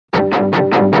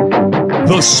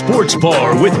The Sports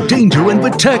Bar with Danger and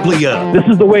Battaglia. This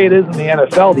is the way it is in the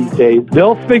NFL these days.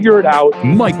 They'll figure it out.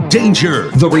 Mike Danger.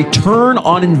 The return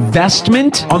on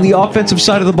investment on the offensive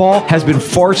side of the ball has been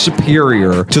far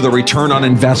superior to the return on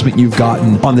investment you've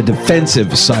gotten on the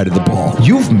defensive side of the ball.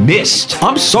 You've missed.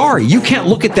 I'm sorry. You can't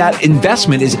look at that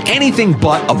investment as anything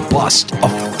but a bust,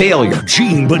 a failure.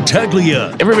 Gene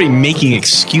Battaglia. Everybody making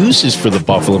excuses for the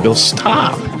Buffalo Bills.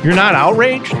 Stop. You're not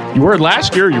outraged? You were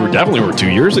last year. You were definitely 2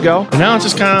 years ago. And now it's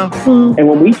just kind of... And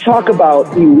when we talk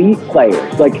about elite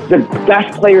players, like the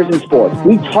best players in sports,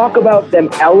 we talk about them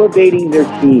elevating their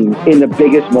teams in the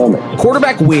biggest moments.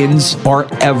 Quarterback wins are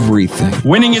everything.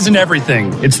 Winning isn't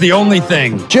everything. It's the only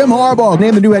thing. Jim Harbaugh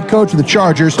named the new head coach of the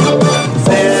Chargers.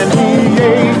 San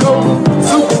Diego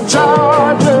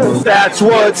Superchargers. That's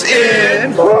what's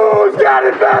in. Who's got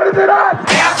it better than us?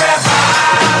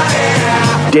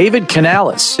 David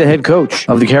Canales, the head coach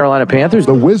of the Carolina Panthers.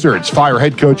 The Wizards fire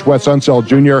head coach Wes Unseld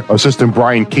Jr., assistant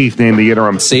Brian Keith named the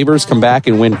interim. Sabres come back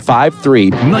and win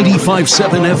 5-3.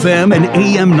 95.7 FM and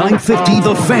AM 950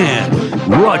 The Fan.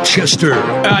 Rochester.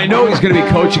 I know he's going to be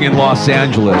coaching in Los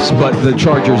Angeles, but the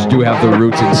Chargers do have their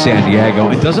roots in San Diego.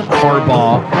 And doesn't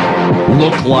Harbaugh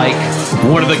look like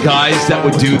one of the guys that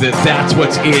would do that? That's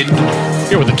what's in.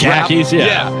 Here with the khakis,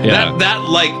 yeah.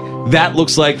 That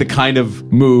looks like the kind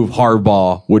of move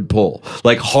Harbaugh would pull.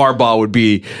 Like Harbaugh would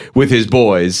be with his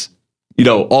boys,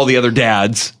 all the other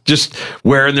dads, just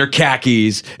wearing their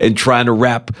khakis and trying to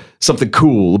rap something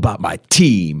cool about my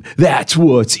team. That's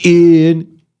what's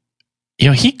in.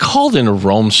 He called in a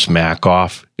Rome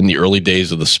smack-off in the early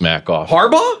days of the smack-off.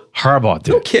 Harbaugh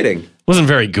did. No kidding. Wasn't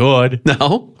very good.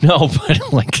 No, but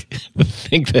I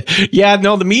think that,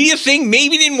 the media thing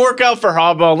maybe didn't work out for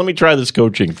Harbaugh. Let me try this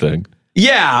coaching thing.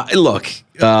 Yeah, look,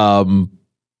 I'm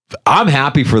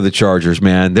happy for the Chargers,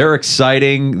 man. They're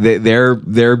exciting.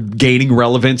 They're gaining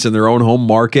relevance in their own home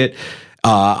market.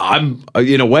 I'm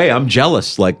in a way, I'm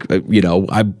jealous.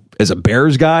 I'm as a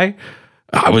Bears guy,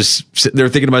 I was sitting there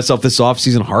thinking to myself, this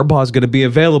offseason, Harbaugh is going to be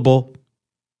available.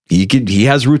 He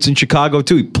has roots in Chicago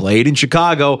too. He played in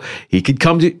Chicago. He could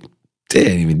come to.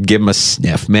 Didn't even give him a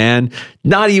sniff, man.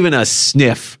 Not even a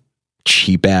sniff.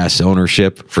 Cheap ass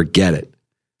ownership. Forget it.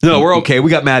 No, we're okay.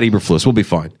 We got Matt Eberflus. We'll be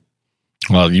fine.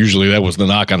 Well, usually that was the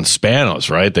knock on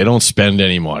Spanos, right? They don't spend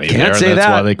any money Can't there. Say That's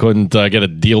that. why they couldn't get a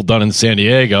deal done in San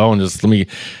Diego and just let me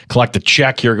collect a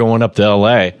check here going up to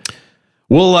L.A.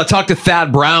 We'll talk to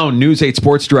Thad Brown, News 8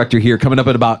 sports director here, coming up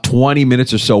in about 20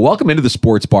 minutes or so. Welcome into the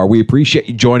Sports Bar. We appreciate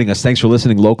you joining us. Thanks for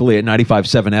listening locally at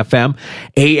 95.7 FM,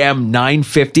 AM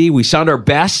 950. We sound our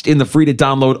best in the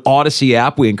free-to-download Odyssey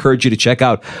app. We encourage you to check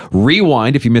out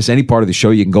Rewind. If you miss any part of the show,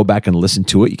 you can go back and listen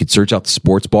to it. You can search out the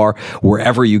Sports Bar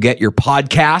wherever you get your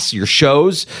podcasts, your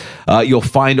shows. You'll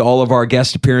find all of our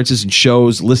guest appearances and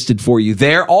shows listed for you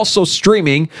there. Also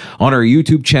streaming on our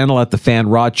YouTube channel at The Fan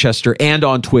Rochester and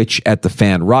on Twitch at The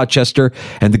Fan Rochester,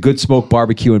 and the Good Smoke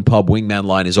Barbecue and Pub Wingman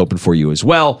line is open for you as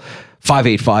well.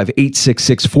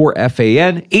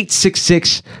 585-866-4FAN,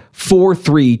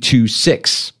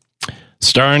 866-4326.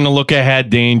 Starting to look ahead,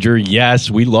 Danger.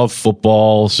 Yes, we love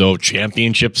football, so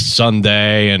championship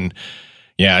Sunday, and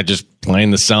just playing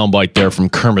the soundbite there from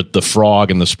Kermit the Frog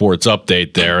in the sports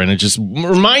update there, and it just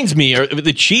reminds me of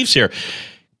the Chiefs here.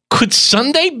 Could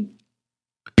Sunday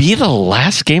be the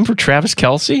last game for Travis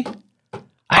Kelce?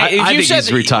 I think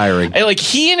he's retiring.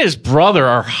 He and his brother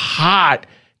are hot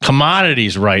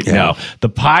commodities right now. The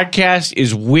podcast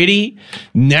is witty.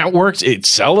 Networks,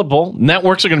 it's sellable.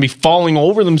 Networks are going to be falling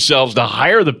over themselves to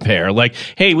hire the pair.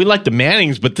 Hey, we like the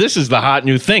Mannings, but this is the hot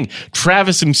new thing.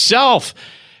 Travis himself,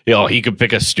 he could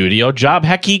pick a studio job.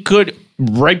 Heck, he could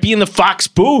be in the Fox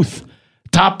booth,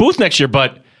 top booth next year,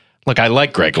 but look, I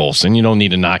like Greg Olson. You don't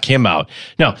need to knock him out.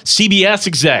 Now, CBS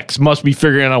execs must be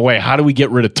figuring out a way. How do we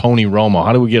get rid of Tony Romo?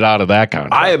 How do we get out of that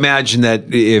contract? I imagine that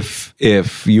if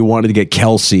you wanted to get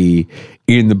Kelce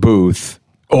in the booth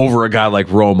over a guy like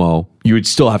Romo, you would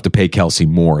still have to pay Kelce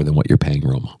more than what you're paying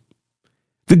Romo.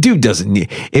 The dude doesn't need...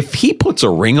 If he puts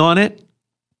a ring on it,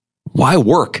 why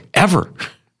work ever?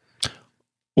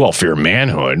 Well, for your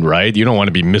manhood, right? You don't want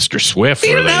to be Mr. Swift.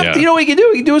 You know what he can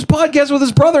do? He can do his podcast with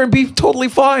his brother and be totally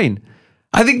fine.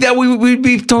 I think that we'd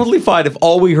be totally fine if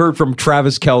all we heard from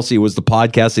Travis Kelce was the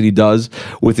podcast that he does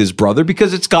with his brother,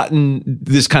 because it's gotten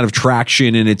this kind of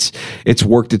traction and it's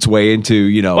worked its way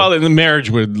into, Well, the marriage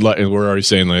would, we're already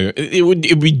saying, it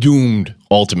would be doomed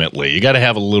ultimately. You got to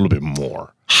have a little bit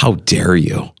more. How dare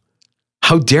you?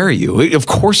 How dare you? Of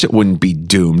course it wouldn't be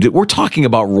doomed. We're talking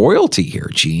about royalty here,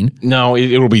 Gene. No,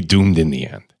 it'll be doomed in the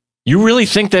end. You really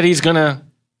think that he's going to...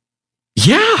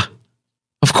 Yeah,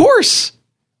 of course.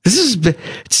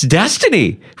 It's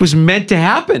destiny. It was meant to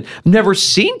happen. I've never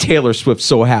seen Taylor Swift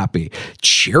so happy,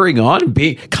 cheering on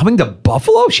and coming to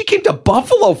Buffalo. She came to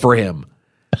Buffalo for him.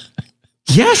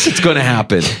 Yes, it's going to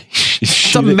happen.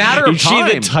 It's a matter of time.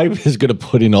 Is she the type who's going to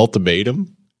put an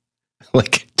ultimatum?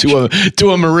 Like to a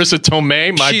Marissa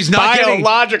Tomei, my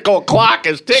biological clock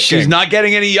is ticking. She's not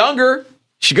getting any younger.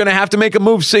 She's going to have to make a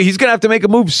move. So he's going to have to make a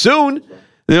move soon.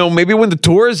 Maybe when the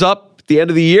tour is up at the end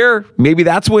of the year, maybe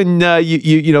that's when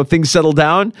things settle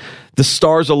down. The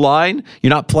stars align.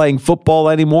 You're not playing football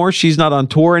anymore. She's not on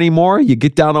tour anymore. You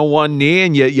get down on one knee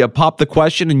and you pop the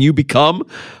question and you become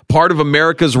part of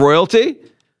America's royalty.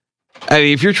 I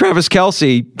mean, if you're Travis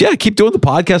Kelce, keep doing the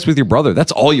podcast with your brother.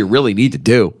 That's all you really need to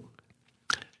do.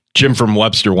 Jim from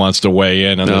Webster wants to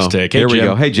weigh in on this take. Hey, here we Jim.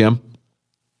 go. Hey, Jim.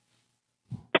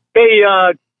 Hey,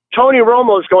 Tony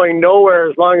Romo's going nowhere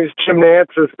as long as Jim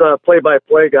Nantz is the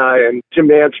play-by-play guy, and Jim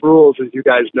Nantz rules, as you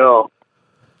guys know.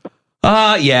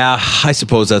 Yeah, I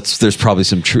suppose there's probably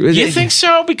some truth. You think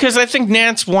so? Because I think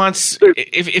Nantz wants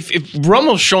if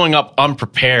Romo's showing up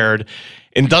unprepared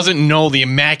and doesn't know the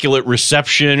immaculate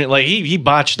reception, like he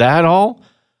botched that all.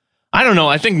 I don't know.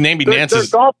 I think maybe Nantz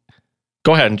is. Go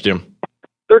ahead, Jim.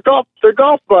 They're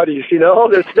golf buddies.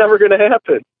 It's never going to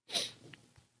happen.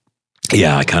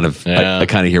 Yeah, I kind of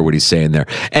hear what he's saying there,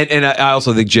 and I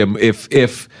also think, Jim,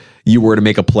 if you were to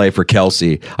make a play for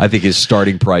Kelce, I think his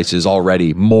starting price is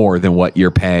already more than what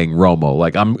you're paying Romo.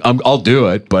 Like I'll do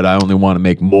it, but I only want to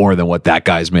make more than what that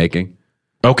guy's making.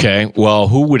 Okay, well,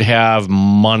 who would have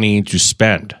money to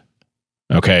spend?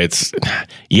 Okay, it's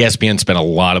ESPN spent a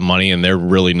lot of money, and they're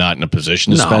really not in a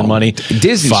position to spend money.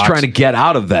 Disney's trying to get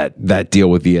out of that deal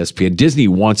with ESPN. Disney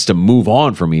wants to move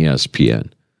on from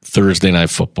ESPN. Thursday Night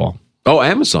Football. Oh,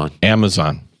 Amazon.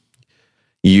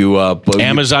 You the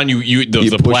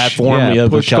push, platform. Yeah,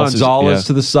 push Gonzalez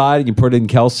to the side, and you put in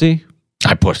Kelce.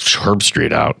 I pushed Herb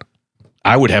Street out.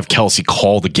 I would have Kelce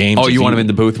call the game. Oh, you want him in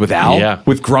the booth with Al? Yeah,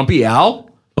 with Grumpy Al.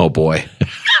 Oh boy.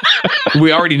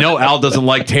 We already know Al doesn't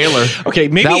like Taylor. Okay,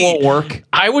 maybe that won't work.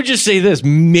 I would just say this: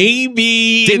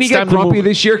 maybe didn't he get grumpy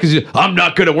this year? Because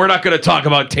we're not gonna talk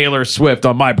about Taylor Swift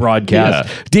on my broadcast.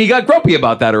 Yeah. He got grumpy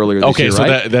about that earlier this year,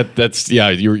 right? So that's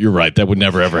you're right. That would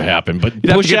never ever happen. But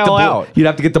push Al out. You'd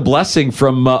have to get the blessing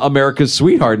from America's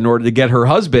sweetheart in order to get her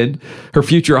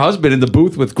future husband, in the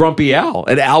booth with Grumpy Al,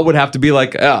 and Al would have to be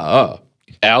like,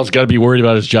 Al's got to be worried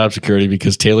about his job security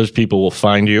because Taylor's people will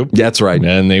find you. That's right.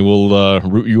 And they will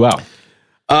root you out.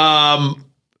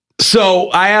 So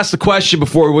I asked the question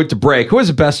before we went to break. Who has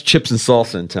the best chips and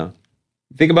salsa in town?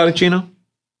 Think about it, Gino?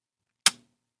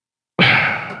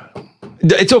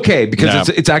 It's okay because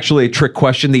it's actually a trick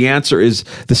question. The answer is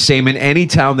the same in any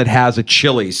town that has a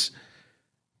Chili's.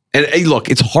 And hey, look,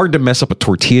 it's hard to mess up a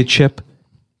tortilla chip.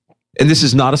 And this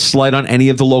is not a slight on any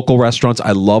of the local restaurants.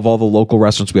 I love all the local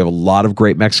restaurants. We have a lot of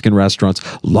great Mexican restaurants,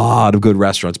 a lot of good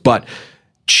restaurants. But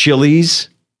Chili's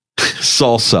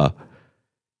salsa,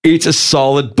 it's a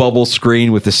solid bubble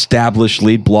screen with established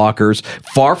lead blockers.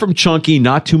 Far from chunky,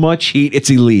 not too much heat. It's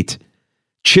elite.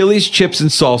 Chili's chips and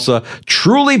salsa,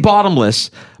 truly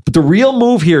bottomless. But the real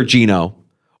move here, Gino,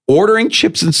 ordering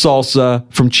chips and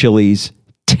salsa from Chili's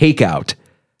takeout.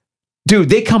 Dude,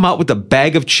 they come out with a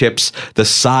bag of chips the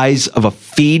size of a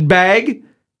feed bag.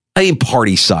 I mean,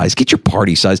 party size. Get your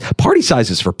party size. Party size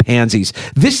is for pansies.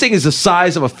 This thing is the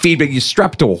size of a feed bag. You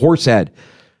strap it to a horse head.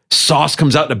 Sauce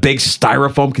comes out in a big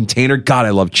styrofoam container. God,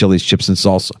 I love Chili's chips and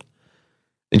salsa.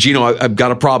 And Gino, I've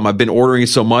got a problem. I've been ordering it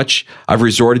so much, I've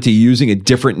resorted to using a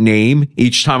different name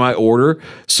each time I order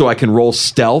so I can roll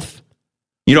stealth.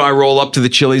 I roll up to the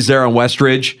Chili's there on West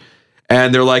Ridge,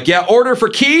 and they're like, yeah, order for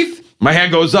Keith. My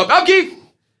hand goes up. Oh, Keith.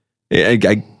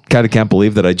 I kind of can't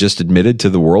believe that I just admitted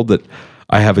to the world that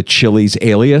I have a Chili's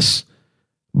alias.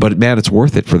 But, man, it's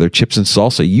worth it for their chips and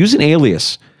salsa. Use an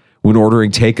alias when ordering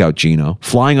takeout, Gino.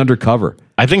 Flying undercover.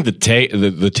 I think the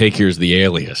take here is the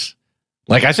alias.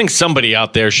 Like, I think somebody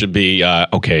out there should be,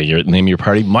 your name of your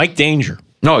party, Mike Danger.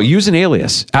 No, use an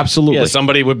alias. Absolutely. Yeah,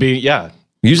 somebody would be,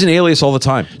 Use an alias all the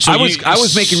time. So I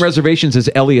was making reservations as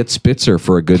Elliot Spitzer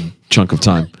for a good chunk of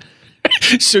time.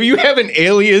 So you have an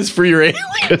alias for your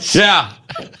alias? Yeah.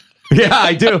 Yeah,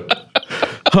 I do.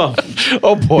 Huh.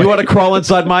 Oh, boy. You want to crawl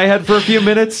inside my head for a few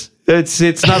minutes?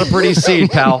 It's not a pretty scene,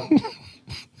 pal.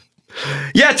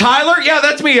 Yeah, Tyler? Yeah,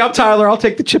 that's me. I'm Tyler. I'll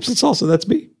take the chips and salsa. That's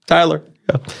me. Tyler.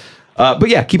 Yeah. But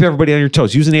yeah, keep everybody on your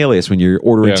toes. Use an alias when you're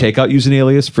ordering takeout. Use an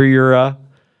alias for your...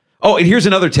 Oh, and here's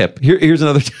another tip. Here's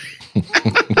another tip.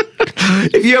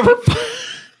 If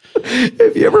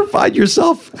you ever find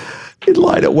yourself in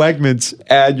line at Wegmans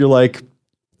and you're like,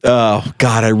 oh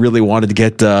God, I really wanted to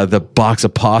get the box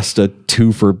of pasta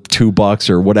 2 for $2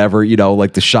 or whatever,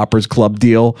 like the Shoppers Club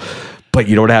deal, but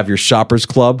you don't have your Shoppers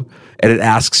Club and it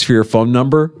asks for your phone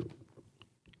number.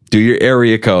 Do your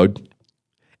area code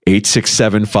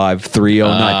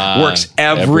 8675309. Works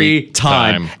every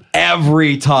time.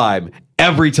 Every time.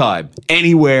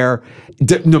 Anywhere,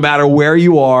 no matter where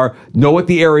you are, know what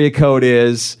the area code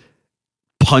is.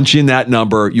 Punch in that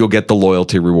number. You'll get the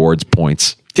loyalty rewards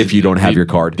points if you don't have your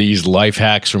card. These life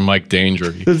hacks from Mike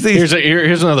Danger.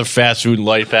 Here's another fast food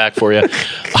life hack for you.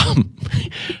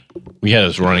 We had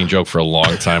this running joke for a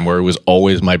long time where it was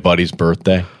always my buddy's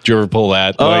birthday. Did you ever pull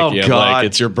that? God. Like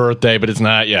it's your birthday, but it's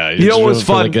not. Yeah. You know what's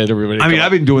fun?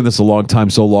 I've been doing this a long time,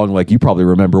 so long, like you probably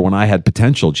remember when I had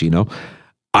potential, Gino.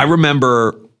 I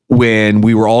remember when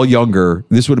we were all younger,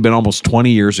 this would have been almost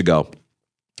 20 years ago.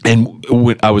 And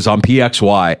when I was on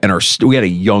PXY and we had a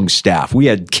young staff. We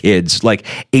had kids like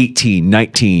 18,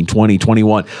 19, 20,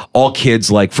 21, all kids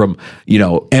like from,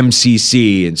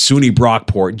 MCC and SUNY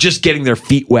Brockport, just getting their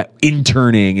feet wet,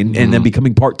 interning and then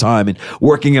becoming part-time and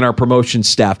working in our promotion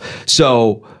staff.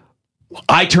 So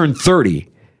I turned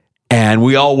 30 and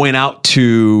we all went out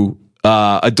to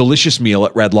a delicious meal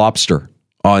at Red Lobster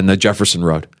on the Jefferson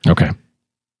Road. Okay.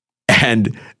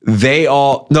 And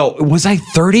was I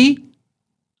 30?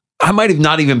 I might have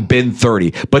not even been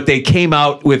 30, but they came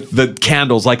out with the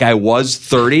candles like I was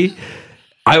 30.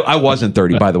 I wasn't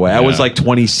 30, by the way. I was like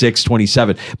 26,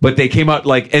 27. But they came out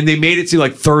and they made it seem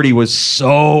like 30 was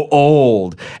so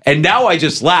old. And now I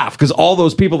just laugh because all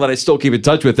those people that I still keep in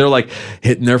touch with, they're like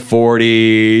hitting their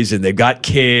 40s and they've got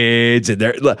kids and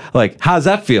they're like, how's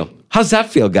that feel? How's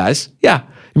that feel, guys? Yeah.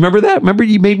 Remember that? Remember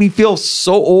you made me feel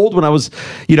so old when I was,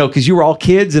 because you were all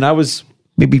kids and I was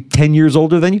maybe 10 years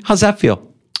older than you. How's that feel?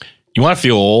 You want to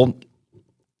feel old?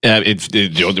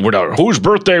 Whose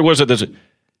birthday was it?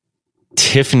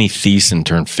 Tiffany Thiessen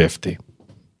turned 50.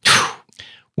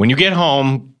 When you get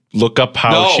home, look up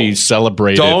how she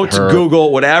celebrated Don't her.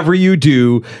 Google, whatever you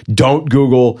do, don't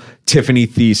Google Tiffany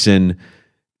Thiessen.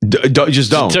 Just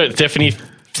don't. Tiffany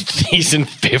Thiessen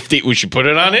 50. We should put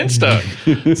it on Insta.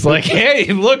 It's like,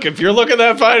 hey, look, if you're looking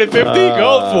that fine at 50,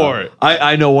 go for it.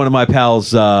 I know one of my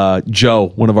pals,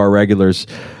 Joe, one of our regulars,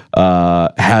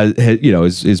 has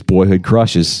his boyhood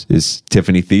crush is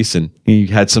Tiffany Thiessen. He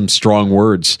had some strong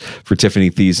words for Tiffany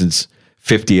Thiessen's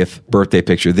 50th birthday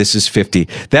picture. This is 50.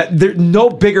 That there's no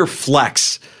bigger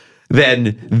flex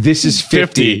than this is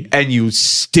 50 and you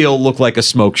still look like a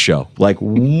smoke show. Like,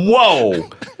 whoa.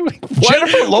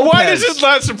 Jennifer Lopez. Why does it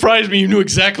not surprise me? You knew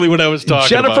exactly what I was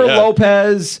talking about. Jennifer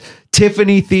Lopez,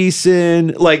 Tiffany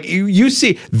Thiessen. Like you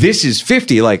see, this is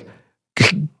 50. Like,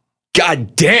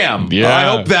 God damn.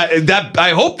 Yeah.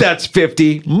 I hope that's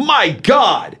 50. My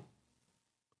God.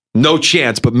 No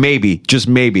chance, but maybe, just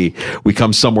maybe, we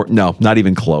come somewhere. No, not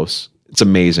even close. It's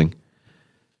amazing.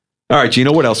 All right,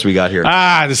 Gino, what else we got here?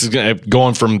 This is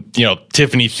going from,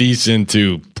 Tiffany Thiessen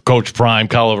to Coach Prime.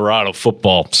 Colorado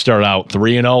football start out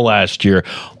 3-0 last year,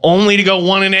 only to go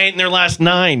 1-8 in their last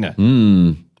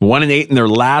 9. 1-8 in their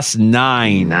last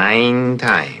 9. 9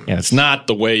 times. Yeah, it's not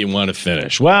the way you want to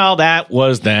finish. Well, that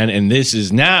was then, and this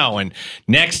is now. And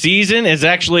next season is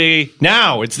actually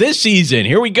now. It's this season.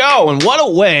 Here we go. And what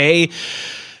a way to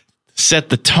set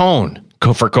the tone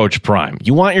for Coach Prime.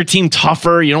 You want your team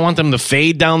tougher. You don't want them to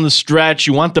fade down the stretch.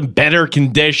 You want them better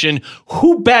condition.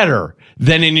 Who better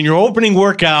than in your opening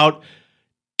workout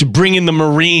to bring in the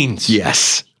Marines?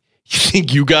 Yes. You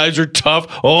think you guys are tough?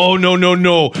 Oh,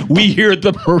 no. We here at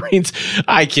the Marines.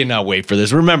 I cannot wait for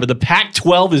this. Remember, the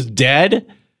Pac-12 is dead.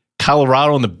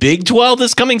 Colorado in the Big 12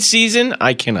 this coming season.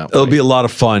 I cannot wait. It'll be a lot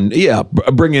of fun. Yeah,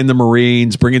 bring in the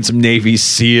Marines, bring in some Navy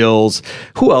SEALs.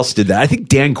 Who else did that? I think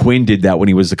Dan Quinn did that when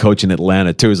he was the coach in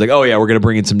Atlanta, too. He's like, oh, yeah, we're going to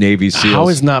bring in some Navy SEALs. How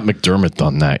has not McDermott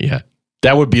done that yet?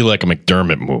 That would be like a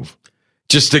McDermott move.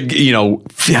 Just to,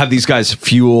 have these guys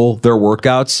fuel their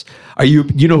workouts.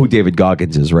 You know who David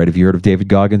Goggins is, right? Have you heard of David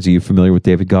Goggins? Are you familiar with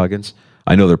David Goggins?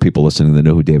 I know there are people listening that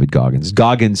know who David Goggins is.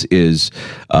 Goggins is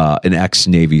an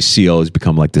ex-Navy SEAL. He's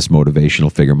become like this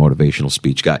motivational figure, motivational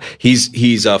speech guy.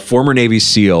 He's a former Navy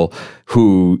SEAL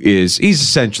he's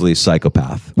essentially a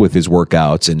psychopath with his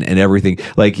workouts and everything.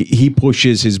 Like, he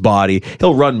pushes his body.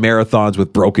 He'll run marathons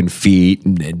with broken feet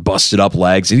and busted up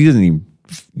legs, and he doesn't even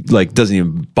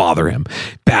bother him.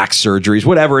 Back surgeries,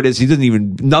 whatever it is,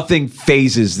 nothing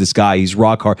phases this guy. He's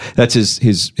rock hard. That's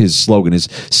his slogan is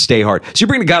stay hard. So you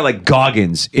bring a guy like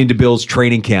Goggins into Bill's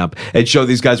training camp and show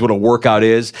these guys what a workout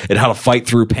is and how to fight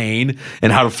through pain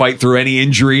and how to fight through any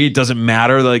injury. It doesn't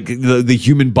matter. Like, the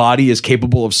human body is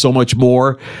capable of so much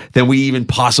more than we even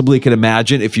possibly could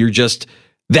imagine if you're just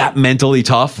that mentally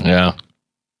tough. Yeah.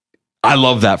 I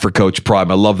love that for Coach Prime.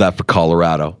 I love that for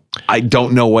Colorado. I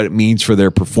don't know what it means for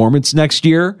their performance next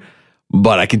year,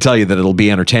 but I can tell you that it'll be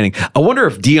entertaining. I wonder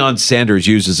if Deion Sanders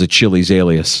uses a Chili's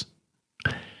alias.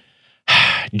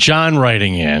 John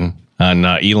writing in on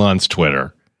Elon's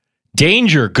Twitter.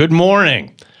 Danger, good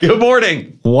morning. Good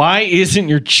morning. Why isn't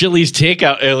your Chili's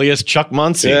takeout alias Chuck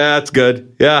Muncie? Yeah, that's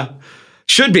good. Yeah.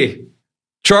 Should be.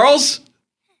 Charles?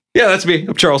 Yeah, that's me.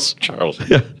 I'm Charles.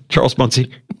 Yeah, Charles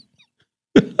Muncie.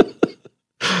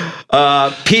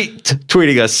 Pete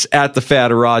tweeting us at the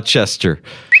Fan of Rochester.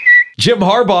 Jim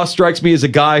Harbaugh strikes me as a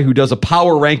guy who does a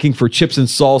power ranking for chips and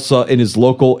salsa in his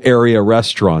local area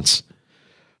restaurants.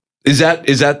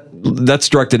 That's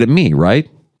directed at me, right?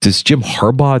 Does Jim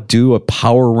Harbaugh do a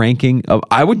power ranking?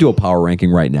 I would do a power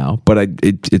ranking right now, but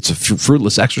it's a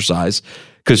fruitless exercise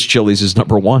because Chili's is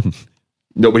number one.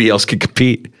 Nobody else can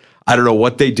compete. I don't know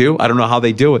what they do. I don't know how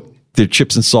they do it. Their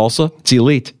chips and salsa, it's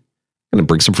elite. I'm going to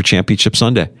bring some for Championship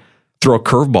Sunday. Throw a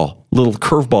little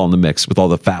curveball in the mix with all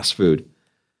the fast food.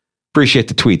 Appreciate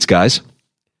the tweets, guys.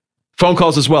 Phone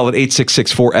calls as well at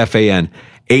 866-4FAN,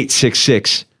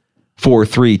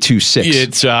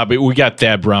 866-4326. We got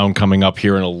Thad Brown coming up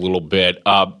here in a little bit.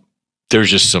 There's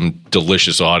just some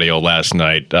delicious audio last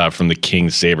night from the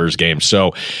Kings-Sabres game.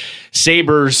 So,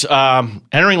 Sabres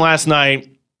entering last night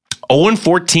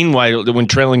 0-14 when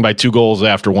trailing by 2 goals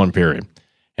after one period.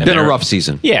 Been a rough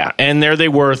season. Yeah, and there they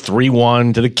were,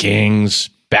 3-1 to the Kings,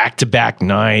 back-to-back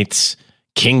nights.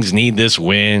 Kings need this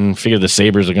win. Figure the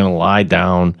Sabres are going to lie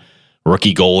down.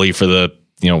 Rookie goalie for the,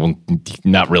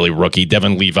 not really rookie,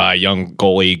 Devin Levi, young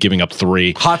goalie, giving up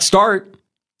 3. Hot start.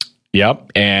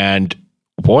 Yep, and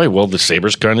boy, well, the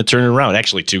Sabres kind of turned it around.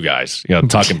 Actually, 2 guys,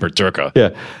 Tuck and Peterka.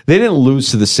 Yeah, they didn't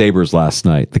lose to the Sabres last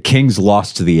night. The Kings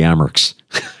lost to the Amherst.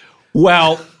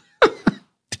 Well,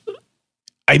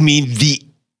 I mean, the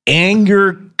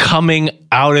anger coming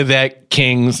out of that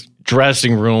Kings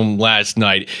dressing room last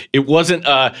night. It wasn't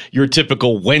your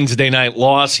typical Wednesday night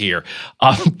loss here.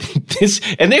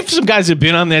 And they have some guys that have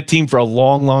been on that team for a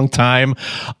long, long time.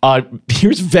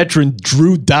 Here's veteran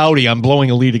Drew Doughty on blowing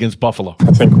a lead against Buffalo.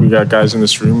 I think we got guys in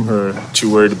this room who are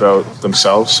too worried about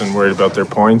themselves and worried about their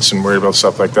points and worried about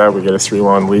stuff like that. We get a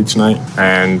 3-1 lead tonight,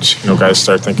 and guys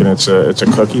start thinking it's a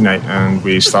cookie night, and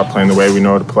we stop playing the way we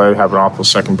know how to play, have an awful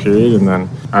second period, and then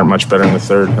aren't much better in the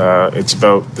third. It's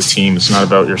about the team. It's not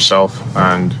about yourself.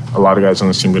 And a lot of guys on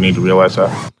this team need to realize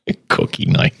that. Cookie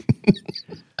night.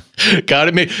 Got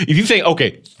it. If you think,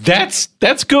 okay, that's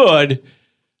good,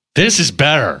 this is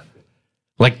better.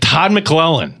 Like Todd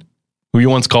McClellan, who you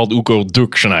once called Uko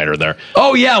Dirkschneider there.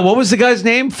 Oh, yeah. What was the guy's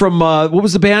name from, what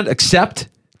was the band? Accept?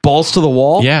 Balls to the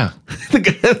Wall? Yeah.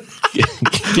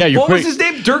 What was his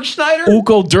name? Dirkschneider?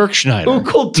 Uko Dirkschneider.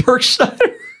 Uko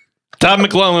Dirkschneider. Todd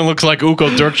McClellan looks like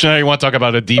Uko Dirkschneider. You want to talk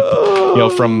about a deep,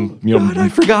 God, I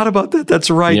forgot about that. That's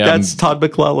right. Yeah, that's Todd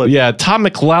McClellan. Yeah, Todd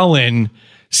McClellan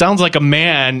sounds like a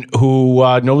man who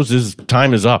knows his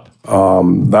time is up.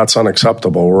 That's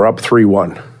unacceptable. We're up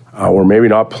 3-1. We're maybe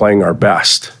not playing our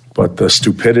best, but the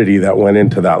stupidity that went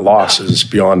into that loss is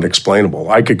beyond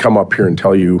explainable. I could come up here and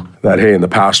tell you that, hey, in the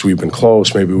past we've been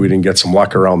close. Maybe we didn't get some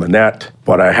luck around the net,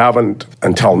 but I haven't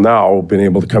until now been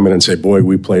able to come in and say, boy,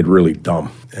 we played really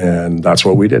dumb. And that's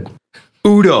what we did.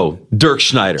 Udo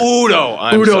Dirkschneider. Udo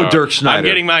Dirkschneider. I'm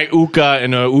getting my Uka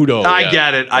and Udo. I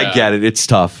get it. I get it. It's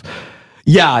tough.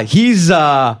 Yeah, he's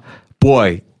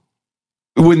boy.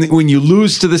 When you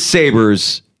lose to the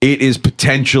Sabres, it is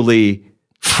potentially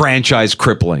franchise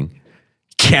crippling.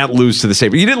 Can't lose to the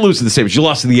Sabres. You didn't lose to the Sabres. You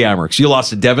lost to the Amherst. You lost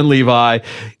to Devin Levi,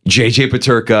 JJ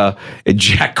Peterka, and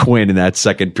Jack Quinn in that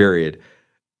second period.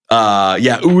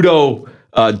 Udo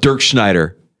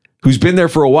Dirkschneider, who's been there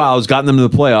for a while, has gotten them to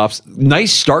the playoffs.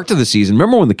 Nice start to the season.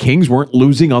 Remember when the Kings weren't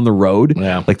losing on the road?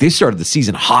 Yeah. Like, they started the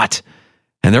season hot,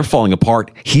 and they're falling apart.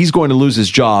 He's going to lose his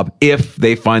job if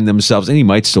they find themselves, and he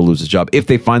might still lose his job, if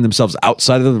they find themselves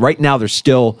outside of right now, they're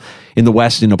still in the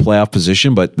West in a playoff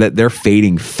position, but they're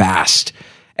fading fast.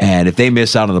 And if they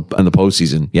miss out on the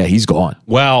postseason, yeah, he's gone.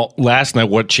 Well, last night,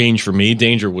 what changed for me,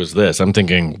 Danger, was this. I'm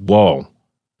thinking, whoa,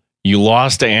 you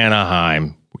lost to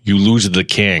Anaheim, you lose to the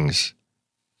Kings.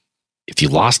 If you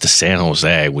lost to San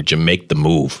Jose, would you make the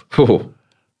move?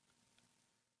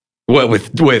 What,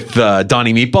 with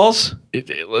Donnie Meatballs?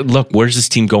 Look, where's this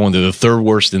team going? They're the third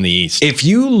worst in the East. If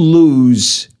you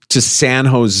lose to San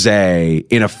Jose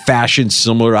in a fashion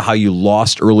similar to how you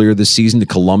lost earlier this season to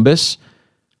Columbus,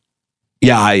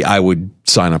 yeah, I would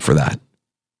sign up for that.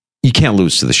 You can't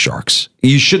lose to the Sharks.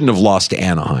 You shouldn't have lost to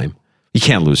Anaheim. You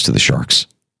can't lose to the Sharks.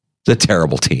 It's a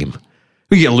terrible team.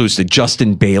 You're going to lose to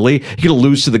Justin Bailey. You're going to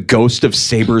lose to the ghost of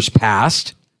Sabres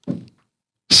past.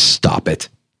 Stop it.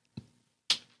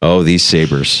 Oh, these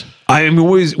Sabres. I mean,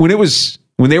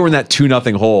 when they were in that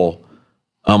 2-0 hole,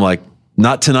 I'm like,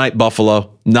 not tonight,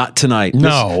 Buffalo. Not tonight.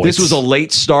 This was a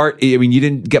late start. I mean, you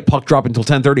didn't get puck drop until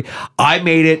 10:30. I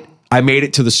made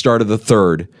it to the start of the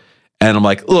third. And I'm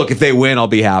like, look, if they win, I'll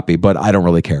be happy, but I don't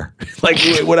really care. Like,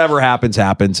 whatever happens,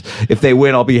 happens. If they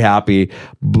win, I'll be happy.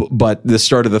 But the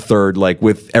start of the third, like,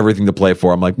 with everything to play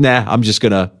for, I'm like, nah, I'm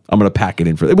gonna pack it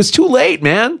in for it. It was too late,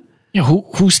 man. Yeah,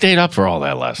 who stayed up for all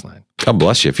that last night? God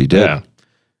bless you if you did. Yeah.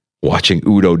 Watching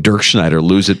Udo Dirkschneider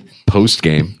lose it post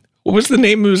game. What was the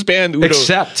name of his band? Udo?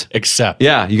 Accept.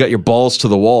 Yeah, you got your balls to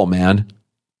the wall, man.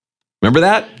 Remember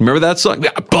that? Remember that song?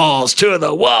 Balls to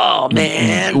the wall,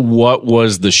 man. What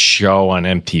was the show on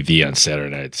MTV on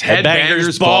Saturday nights?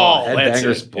 Headbangers Ball.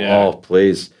 Headbangers Ball,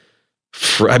 please.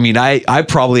 I mean, I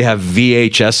probably have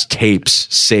VHS tapes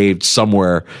saved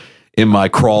somewhere in my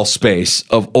crawl space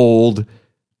of old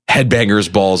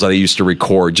Headbangers Balls that I used to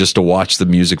record just to watch the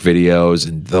music videos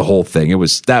and the whole thing. It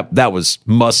was that was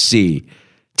must see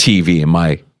TV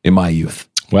in my youth.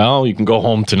 Well, you can go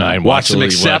home tonight and watch some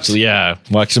Accept.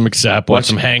 Watch some Accept. Watch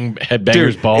some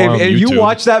Headbangers Ball on if YouTube. you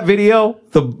watch that video,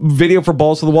 the video for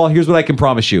Balls to the Wall, here's what I can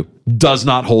promise you. Does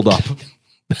not hold up.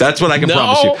 That's what I can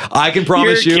promise you. I can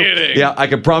promise you're kidding. Yeah, I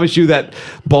can promise you that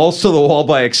Balls to the Wall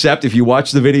by Accept, if you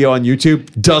watch the video on YouTube,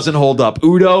 doesn't hold up.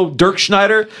 Udo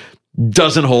Dirkschneider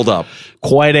doesn't hold up.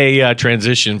 Quite a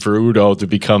transition for Udo to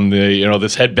become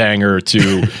this headbanger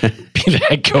to be the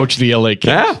head coach of the LA Kings.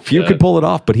 Yeah, few could pull it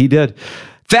off, but he did.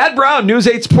 Thad Brown, News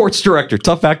 8 sports director.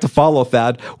 Tough act to follow,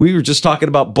 Thad. We were just talking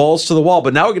about balls to the wall,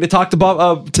 but now we're going to talk to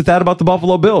Thad about the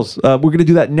Buffalo Bills. We're going to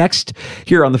do that next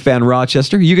here on the Fan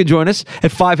Rochester. You can join us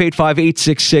at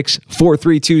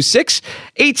 585-866-4326,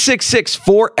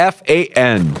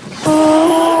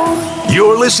 866-4FAN.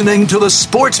 You're listening to the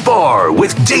Sports Bar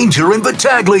with Danger and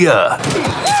Battaglia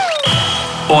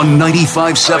on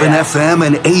 95.7 FM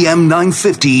and AM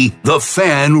 950, The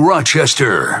Fan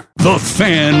Rochester. The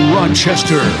Fan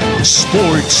Rochester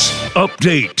Sports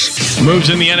Update. Moves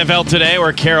in the NFL today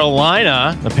where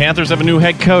Carolina, the Panthers have a new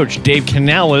head coach. Dave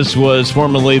Canales was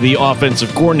formerly the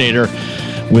offensive coordinator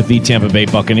with the Tampa Bay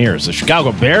Buccaneers. The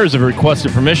Chicago Bears have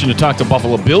requested permission to talk to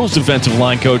Buffalo Bills defensive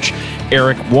line coach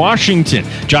Eric Washington.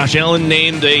 Josh Allen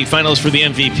named a finalist for the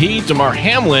MVP. Damar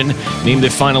Hamlin named a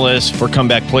finalist for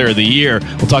Comeback Player of the Year.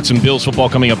 We'll talk some Bills football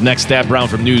coming up next. Thad Brown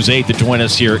from News 8 to join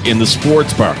us here in the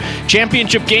Sports Bar.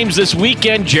 Championship games this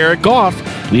weekend. Jared Goff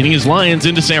leading his Lions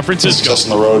into San Francisco. Success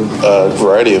on the road a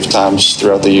variety of times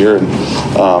throughout the year,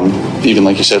 and even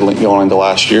like you said, going into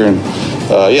last year. And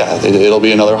it'll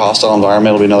be another hostile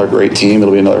environment. It'll be another great team.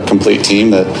 It'll be another complete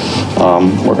team that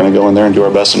we're going to go in there and do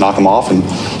our best to knock them off. And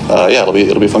it'll be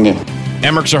a fun game.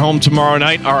 Emirates are home tomorrow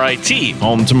night. RIT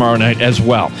home tomorrow night as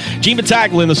well. Gene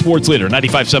Battaglia, the sports leader,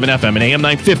 95.7 FM and AM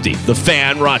 950, The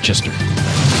Fan Rochester.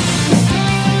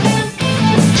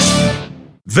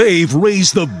 They've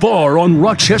raised the bar on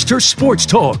Rochester Sports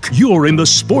Talk. You're in the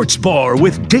Sports Bar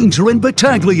with Danger and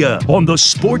Battaglia on the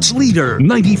Sports Leader,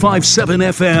 95.7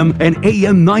 FM and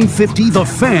AM 950 The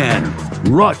Fan,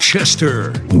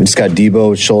 Rochester. We just got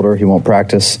Debo, shoulder. He won't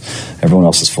practice. Everyone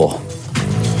else is full.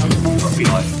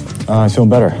 I'm feeling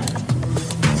better.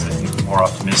 More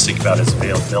optimistic about his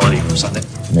availability for Sunday.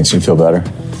 Makes me feel better.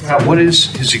 What is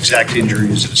his exact injury?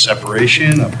 Is it a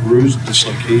separation, a bruise,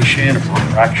 dislocation, a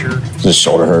fracture? His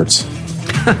shoulder hurts.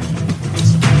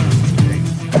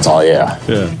 That's all, yeah.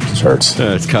 It just hurts.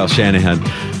 It's Kyle Shanahan.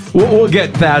 We'll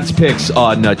get Thad's picks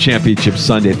on Championship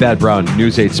Sunday. Thad Brown,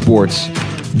 News 8 Sports,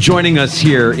 joining us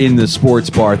here in the Sports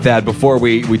Bar. Thad, before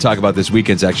we talk about this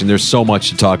weekend's action, there's so much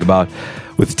to talk about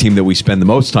with the team that we spend the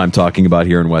most time talking about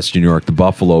here in Western New York, the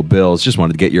Buffalo Bills. Just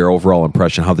wanted to get your overall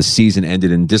impression how the season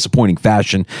ended in disappointing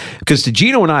fashion. Because to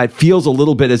Gino and I, it feels a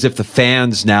little bit as if the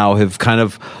fans now have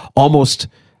almost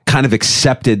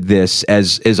accepted this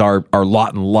as our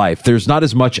lot in life. There's not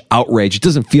as much outrage. It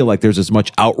doesn't feel like there's as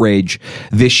much outrage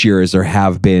this year as there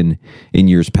have been in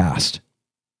years past.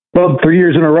 Well, 3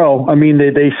 years in a row. I mean,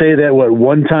 they say that,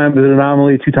 one time is an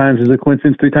anomaly, 2 times is a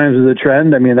coincidence, 3 times is a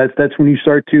trend. I mean, that's when you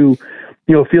start to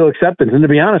feel acceptance. And to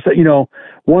be honest,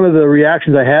 one of the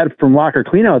reactions I had from Locker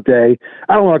Cleanout Day,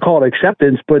 I don't want to call it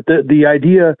acceptance, but the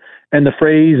idea and the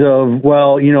phrase of,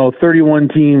 31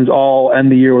 teams all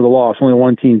end the year with a loss, only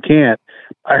one team can't.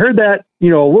 I heard that, a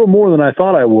little more than I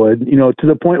thought I would, to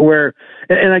the point where,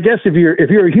 and I guess if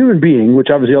you're a human being, which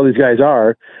obviously all these guys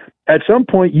are, at some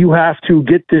point you have to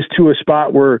get this to a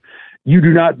spot where you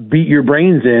do not beat your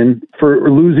brains in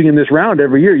for losing in this round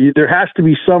every year. There has to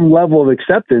be some level of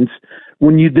acceptance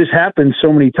when this happens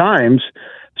so many times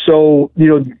So,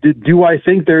 do I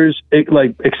think there's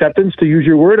like acceptance, to use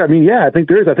your word? I mean, yeah, I think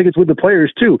there is. I think it's with the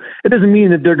players too. It doesn't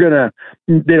mean that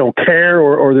they don't care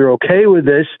or they're okay with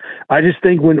this. I just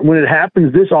think when it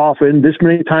happens this often, this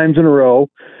many times in a row,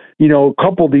 a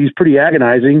couple of these pretty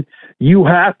agonizing, you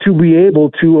have to be able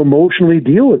to emotionally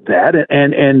deal with that.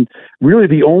 And really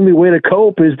the only way to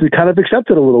cope is to kind of accept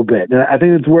it a little bit. And I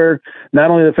think that's where not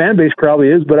only the fan base probably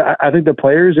is, but I think the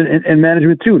players and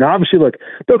management too. Now, obviously, look,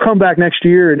 they'll come back next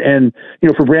year and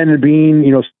for Brandon Beane,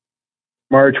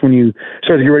 March, when you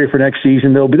start to get ready for next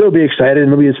season, they'll be excited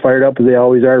and they'll be as fired up as they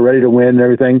always are, ready to win and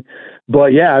everything.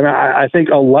 But yeah, I think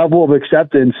a level of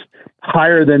acceptance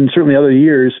higher than certainly other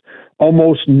years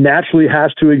almost naturally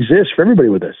has to exist for everybody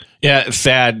with this. Yeah,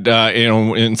 Thad,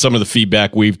 in some of the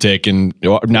feedback we've taken,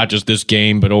 not just this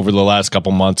game, but over the last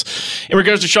couple months, in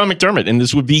regards to Sean McDermott, and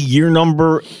this would be year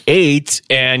number 8,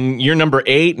 and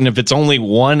if it's only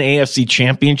one AFC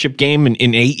championship game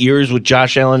in 8 years with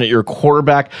Josh Allen at your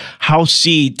quarterback, how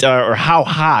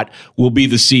hot will be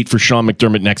the seat for Sean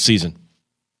McDermott next season?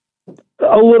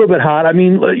 A little bit hot. I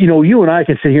mean, you and I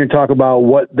can sit here and talk about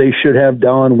what they should have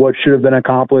done, what should have been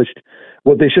accomplished,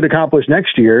 what they should accomplish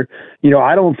next year.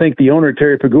 I don't think the owner,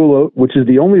 Terry Pegula, which is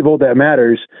the only vote that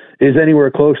matters, is anywhere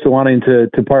close to wanting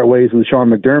to part ways with Sean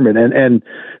McDermott. And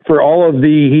for all of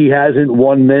he hasn't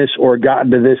won this or gotten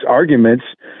to this arguments,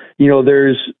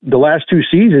 there's the last 2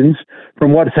 seasons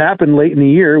from what's happened late in the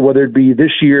year, whether it be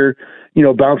this year,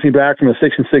 bouncing back from a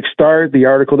 6-6 start, the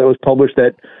article that was published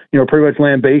that, pretty much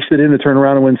lambasted him to turn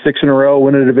around and win 6 in a row,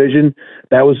 win a division.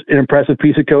 That was an impressive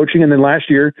piece of coaching. And then last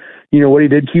year, what he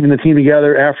did keeping the team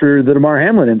together after the Damar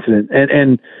Hamlin incident.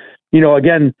 And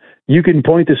again, you can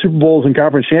point to Super Bowls and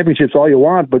conference championships all you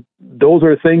want, but those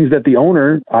are things that the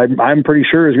owner, I'm pretty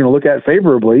sure, is going to look at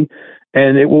favorably.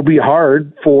 And it will be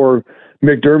hard for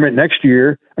McDermott next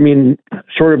year. I mean,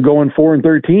 short of going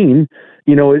 4-13,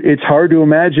 it's hard to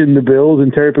imagine the Bills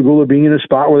and Terry Pegula being in a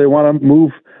spot where they want to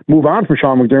move on from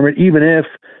Sean McDermott, even if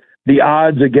the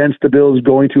odds against the Bills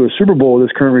going to a Super Bowl with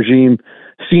this current regime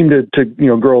seem to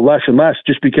grow less and less,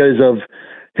 just because of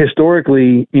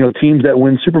historically, teams that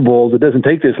win Super Bowls, it doesn't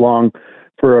take this long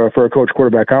for a coach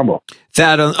quarterback combo.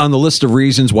 Thad, on the list of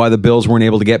reasons why the Bills weren't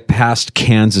able to get past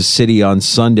Kansas City on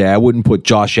Sunday, I wouldn't put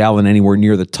Josh Allen anywhere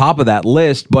near the top of that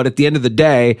list, but at the end of the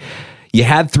day, you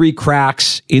had 3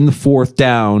 cracks in the fourth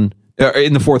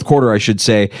quarter, I should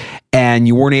say, and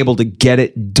you weren't able to get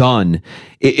it done.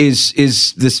 Is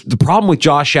this the problem with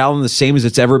Josh Allen the same as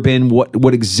it's ever been?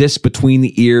 What exists between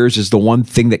the ears is the one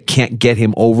thing that can't get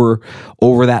him over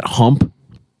that hump?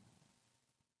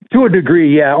 To a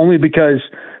degree, yeah, only because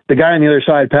the guy on the other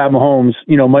side, Pat Mahomes,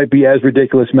 might be as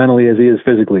ridiculous mentally as he is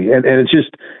physically. And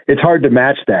it's hard to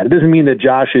match that. It doesn't mean that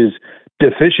Josh is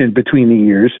deficient between the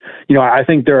years. I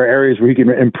think there are areas where he can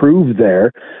improve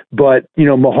there, but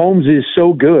Mahomes is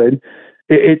so good,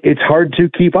 it's hard to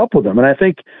keep up with him. And I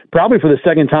think probably for the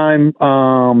second time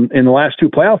in the last 2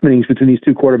 playoff meetings between these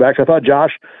 2 quarterbacks, I thought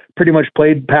Josh pretty much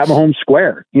played Pat Mahomes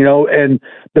square, and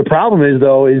the problem is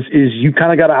you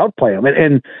kind of got to outplay him,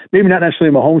 and maybe not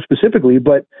necessarily Mahomes specifically,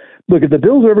 but look, if the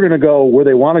Bills are ever going to go where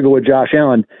they want to go with Josh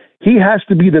Allen, he has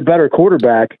to be the better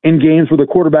quarterback in games where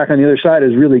the quarterback on the other side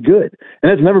is really good.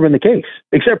 And that's never been the case,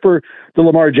 except for the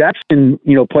Lamar Jackson,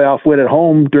 playoff win at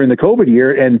home during the COVID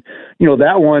year. And,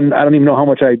 that one, I don't even know how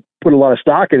much I put a lot of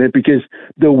stock in it because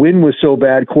the win was so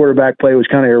bad, quarterback play was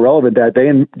kind of irrelevant that day,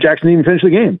 and Jackson didn't even finish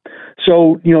the game.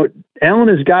 So, Allen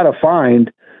has got to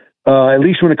find, at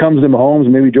least when it comes to Mahomes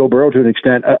and maybe Joe Burrow to an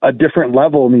extent, a different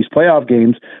level in these playoff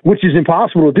games, which is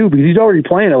impossible to do because he's already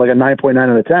playing at like a 9.9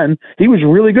 out of 10. He was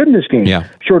really good in this game,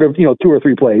 short of 2 or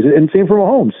 3 plays, and same for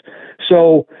Mahomes.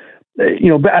 So,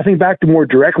 I think back to more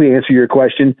directly answer your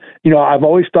question, I've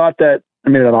always thought that,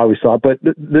 not always thought, but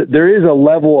there is a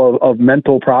level of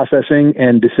mental processing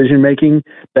and decision-making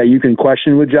that you can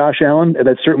question with Josh Allen.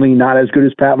 That's certainly not as good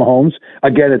as Pat Mahomes.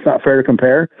 Again, it's not fair to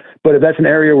compare, but if that's an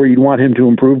area where you'd want him to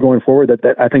improve going forward,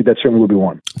 that I think that certainly would be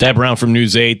one. Thad Brown from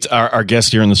News 8, our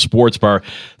guest here in the Sports Bar.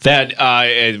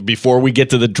 Thad, before we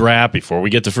get to the draft, before we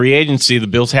get to free agency, the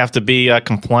Bills have to be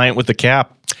compliant with the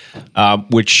cap,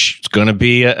 which is going to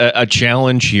be a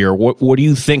challenge here. What do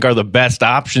you think are the best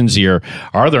options here?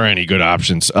 Are there any good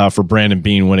options for Brandon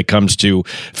Beane when it comes to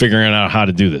figuring out how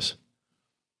to do this?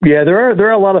 Yeah, there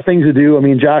are a lot of things to do. I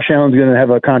mean, Josh Allen's going to have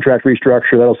a contract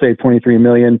restructure that'll save $23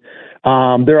 million.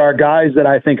 There are guys that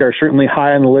I think are certainly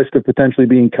high on the list of potentially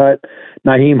being cut.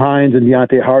 Nyheim Hines and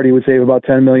Deontay Hardy would save about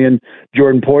 $10 million.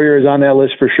 Jordan Poyer is on that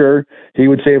list for sure. He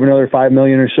would save another $5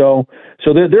 million or so.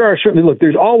 So there are certainly, look,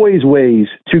 there's always ways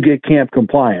to get camp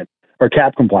compliant or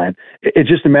cap compliant. It's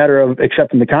just a matter of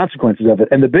accepting the consequences of it.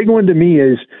 And the big one to me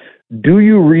is do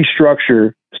you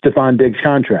restructure Stephon Diggs'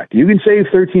 contract? You can save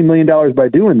 $13 million by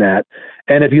doing that.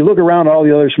 And if you look around at all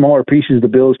the other smaller pieces the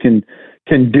Bills can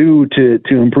do to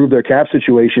improve their cap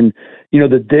situation,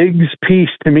 the Diggs piece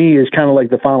to me is kind of like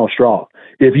the final straw.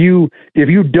 If you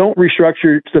don't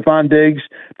restructure Stephon Diggs,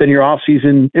 then your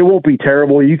offseason, it won't be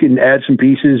terrible. You can add some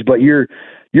pieces, but you're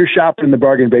shopping in the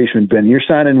bargain basement bin. You're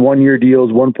signing 1-year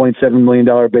deals, $1.7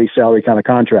 million base salary kind of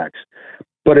contracts.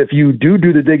 But if you do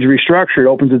the Diggs restructure, it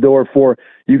opens the door for,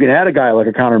 you can add a guy like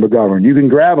a Connor McGovern. You can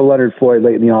grab a Leonard Floyd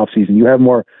late in the offseason. You have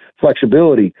more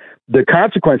flexibility. The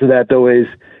consequence of that, though, is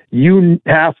you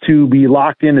have to be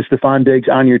locked into Stephon Diggs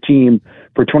on your team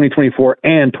for 2024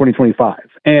 and 2025.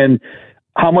 And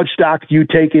how much stock do you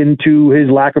take into his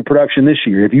lack of production this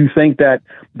year? If you think that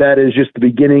is just the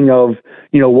beginning of,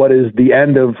 what is the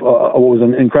end of what was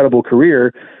an incredible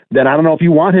career, then I don't know if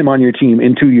you want him on your team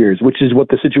in 2 years, which is what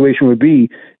the situation would be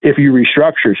if you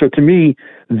restructure. So to me,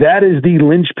 that is the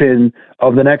linchpin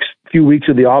of the next few weeks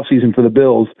of the offseason for the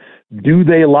Bills. Do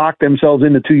they lock themselves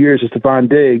into 2 years of Stephon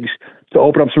Diggs to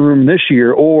open up some room this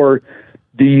year, or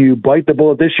do you bite the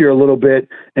bullet this year a little bit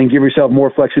and give yourself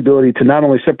more flexibility to not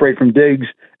only separate from Diggs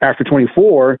after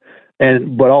 24,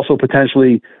 but also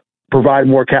potentially provide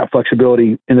more cap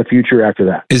flexibility in the future after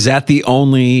that? Is that the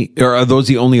only, or are those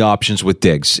the only options with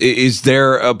Diggs? Is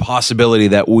there a possibility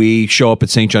that we show up at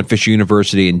St. John Fisher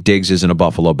University and Diggs isn't a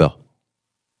Buffalo Bill?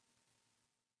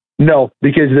 No,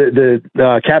 because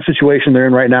the cap situation they're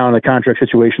in right now and the contract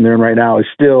situation they're in right now is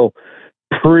still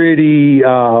pretty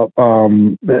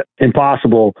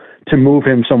impossible to move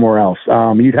him somewhere else.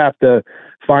 You'd have to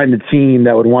find a team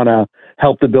that would want to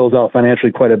help the Bills out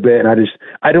financially quite a bit. And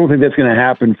I don't think that's going to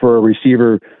happen for a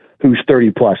receiver who's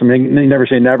 30 plus. I mean, you never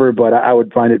say never, but I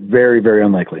would find it very, very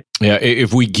unlikely. Yeah.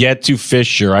 If we get to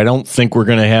Fisher, I don't think we're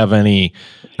going to have any,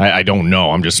 I don't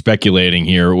know. I'm just speculating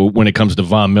here when it comes to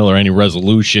Von Miller, any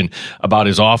resolution about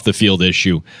his off the field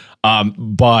issue.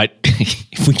 But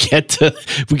if we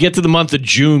get to the month of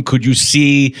June, could you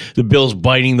see the Bills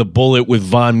biting the bullet with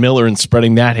Von Miller and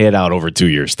spreading that hit out over 2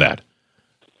 years, Thad?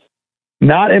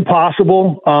 Not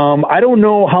impossible. I don't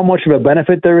know how much of a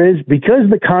benefit there is because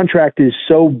the contract is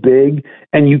so big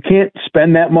and you can't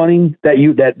spend that money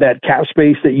that cap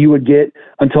space that you would get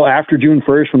until after June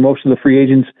 1st when most of the free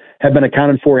agents have been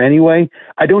accounted for anyway.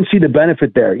 I don't see the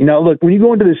benefit there. Look, when you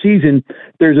go into the season,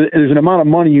 there's an amount of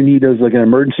money you need as like an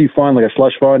emergency fund, like a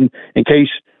slush fund in case,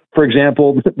 for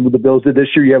example, the Bills did this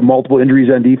year, you have multiple injuries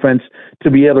on defense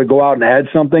to be able to go out and add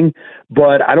something.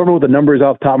 But I don't know what the number is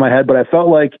off the top of my head, but I felt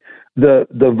like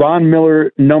the Von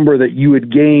Miller number that you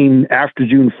would gain after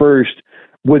June 1st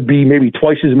would be maybe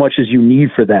twice as much as you need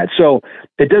for that. So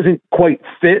it doesn't quite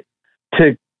fit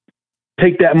to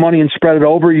take that money and spread it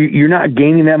over. You're not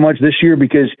gaining that much this year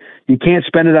because you can't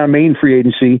spend it on main free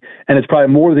agency, and it's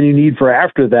probably more than you need for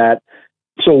after that.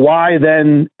 So why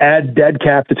then add dead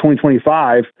cap to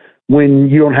 2025 when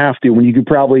you don't have to, when you could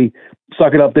probably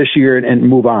suck it up this year and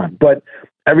move on? But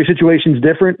every situation is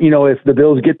different. If the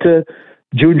Bills get to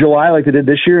June, July, like they did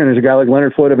this year, and there's a guy like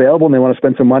Leonard Floyd available and they want to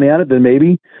spend some money on it, then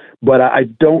maybe. But I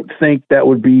don't think that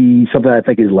would be something I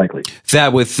think is likely.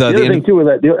 That with the other thing too with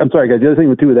that, I'm sorry, guys. The other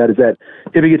thing too with that is that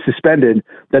if he gets suspended,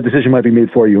 that decision might be made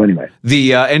for you anyway.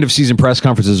 The end of season press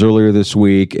conferences earlier this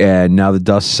week, and now the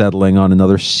dust settling on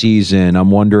another season. I'm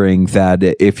wondering that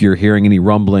if you're hearing any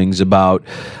rumblings about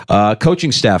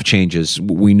coaching staff changes.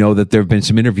 We know that there have been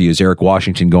some interviews. Eric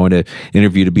Washington going to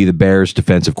interview to be the Bears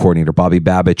defensive coordinator. Bobby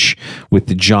Babich with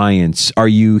the Giants.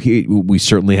 We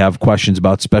certainly have questions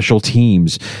about special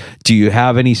teams. Do you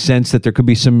have any sense that there could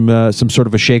be some sort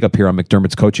of a shakeup here on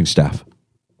McDermott's coaching staff?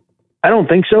 I don't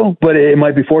think so, but it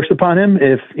might be forced upon him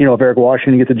if Eric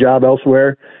Washington gets a job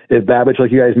elsewhere, if Babich, like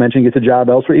you guys mentioned, gets a job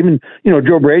elsewhere. Even,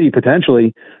 Joe Brady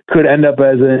potentially could end up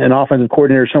as an offensive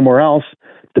coordinator somewhere else,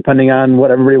 depending on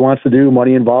what everybody wants to do,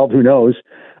 money involved, who knows.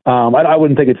 I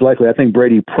wouldn't think it's likely. I think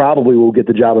Brady probably will get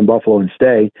the job in Buffalo and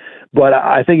stay, but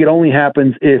I think it only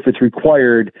happens if it's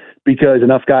required because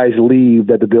enough guys leave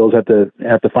that the Bills have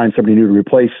to find somebody new to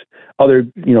replace other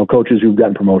coaches who've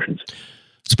gotten promotions.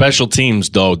 Special teams,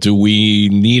 though, do we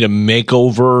need a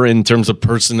makeover in terms of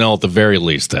personnel at the very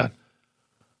least? Then,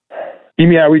 you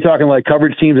mean, are we talking like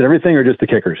coverage teams and everything, or just the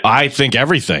kickers? I think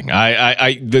everything.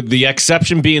 The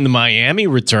exception being the Miami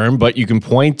return, but you can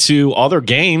point to other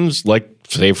games like,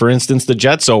 say, for instance, the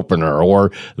Jets opener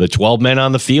or the 12 men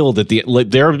on the field.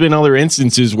 There have been other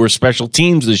instances where special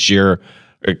teams this year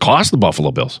cost the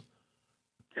Buffalo Bills.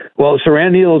 Well,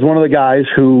 Saran Neal is one of the guys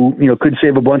who could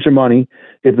save a bunch of money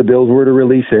if the Bills were to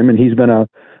release him, and he's been a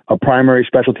primary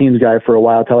special teams guy for a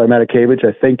while. Tyler Matakevich,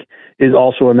 I think, is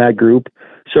also in that group.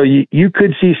 So you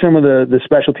could see some of the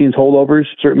special teams holdovers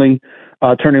certainly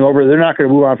turning over. They're not going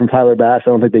to move on from Tyler Bass. I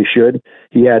don't think they should.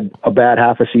 He had a bad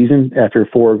half a season after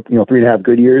 3.5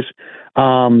 good years.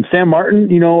 Sam Martin,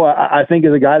 I think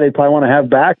is a guy they probably want to have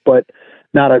back, but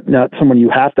not someone you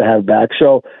have to have back.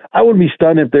 So I wouldn't be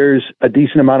stunned if there's a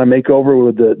decent amount of makeover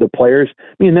with the players.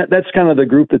 I mean, that's kind of the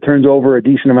group that turns over a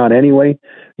decent amount anyway,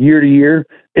 year to year.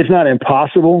 It's not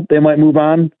impossible. They might move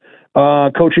on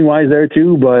coaching wise there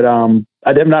too, but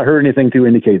I have not heard anything to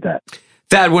indicate that.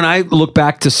 Thad, when I look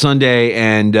back to Sunday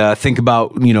and think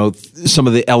about, some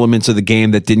of the elements of the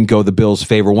game that didn't go the Bills'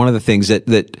 favor, one of the things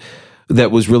that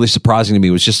was really surprising to me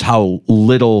was just how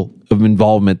little of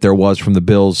involvement there was from the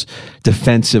Bills'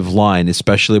 defensive line,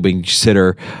 especially when you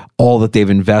consider all that they've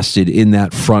invested in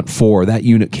that front four. That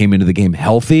unit came into the game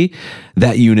healthy.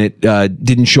 That unit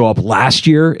didn't show up last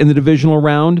year in the divisional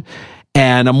round.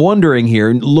 And I'm wondering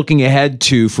here, looking ahead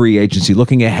to free agency,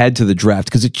 looking ahead to the draft,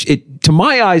 because it to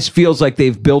my eyes feels like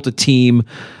they've built a team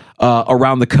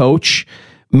around the coach,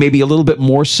 maybe a little bit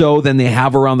more so than they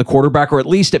have around the quarterback, or at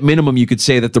least at minimum, you could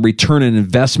say that the return on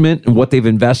investment and what they've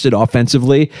invested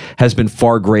offensively has been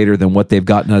far greater than what they've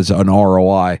gotten as an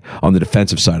ROI on the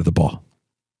defensive side of the ball.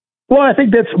 Well, I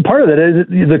think that's part of it. Is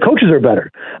the coaches are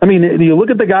better. I mean, you look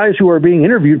at the guys who are being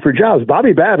interviewed for jobs.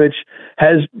 Bobby Babich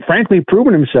has frankly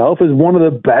proven himself as one of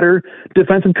the better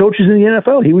defensive coaches in the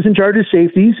NFL. He was in charge of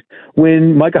safeties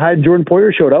when Micah Hyde and Jordan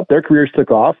Poyer showed up. Their careers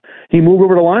took off. He moved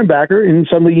over to linebacker, and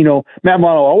suddenly, Matt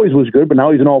Milano always was good, but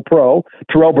now he's an all-pro.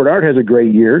 Terrell Bernard has a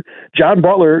great year. John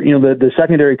Butler, the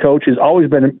secondary coach, has always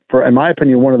been, in my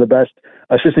opinion, one of the best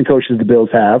assistant coaches the Bills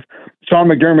have. Sean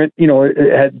McDermott,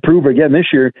 had proved again this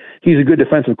year he's a good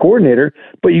defensive coordinator.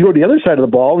 But you go to the other side of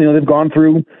the ball, they've gone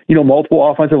through, multiple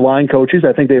offensive line coaches.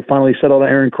 I think they've finally settled on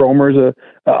Aaron Kromer as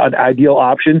an ideal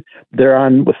option. They're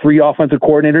on with 3 offensive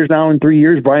coordinators now in 3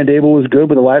 years. Brian Dable was good,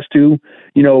 but the last 2,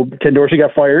 Ken Dorsey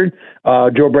got fired.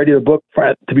 Joe Brady, the book,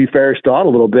 to be fair, stalled a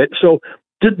little bit. So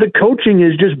the coaching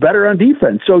is just better on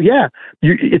defense. So, yeah,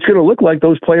 it's going to look like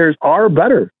those players are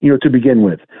better, to begin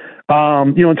with.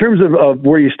 In terms of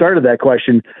where you started that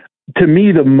question, to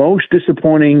me, the most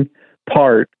disappointing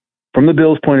part from the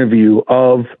Bills' point of view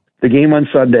of the game on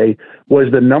Sunday was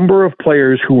the number of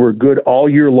players who were good all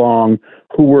year long,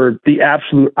 who were the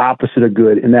absolute opposite of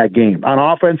good in that game. On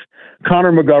offense,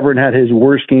 Connor McGovern had his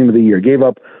worst game of the year, gave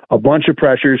up a bunch of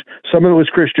pressures. Some of it was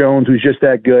Chris Jones, who's just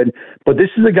that good. But this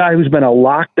is a guy who's been a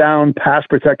lockdown pass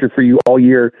protector for you all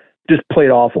year, just played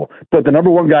awful. But the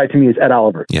number one guy to me is Ed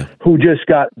Oliver, who just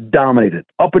got dominated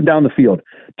up and down the field.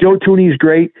 Joe Thuney's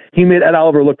great. He made Ed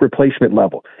Oliver look replacement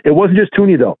level. It wasn't just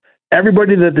Thuney, though.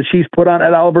 Everybody that the Chiefs put on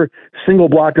Ed Oliver single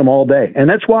blocked him all day. And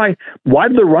that's why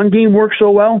did the run game work so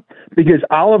well? Because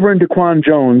Oliver and Daquan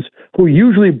Jones, who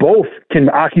usually both can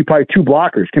occupy 2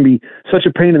 blockers, can be such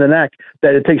a pain in the neck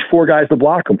that it takes 4 guys to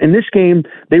block them. In this game,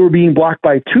 they were being blocked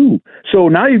by 2. So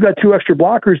now you've got 2 extra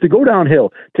blockers to go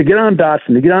downhill, to get on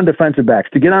Dotson, to get on defensive backs,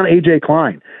 to get on A.J.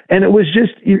 Klein. And it was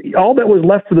just, all that was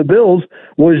left for the Bills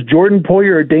was Jordan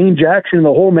Poyer or Dane Jackson in the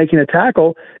hole making a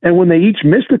tackle. And when they each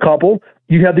missed a couple,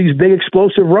 you have these big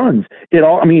explosive runs.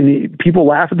 People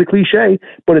laugh at the cliche,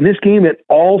 but in this game, it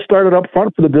all started up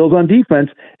front for the Bills on defense.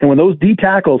 And when those D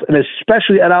tackles, and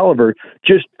especially Ed Oliver,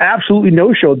 just absolutely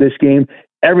no-showed this game,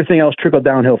 everything else trickled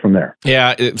downhill from there.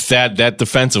 Yeah, it's that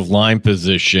defensive line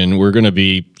position. We're going to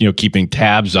be, keeping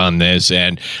tabs on this,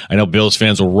 and I know Bills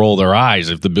fans will roll their eyes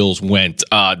if the Bills went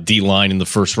D-line in the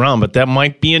first round, but that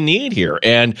might be a need here.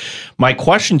 And my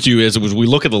question to you is, as we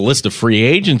look at the list of free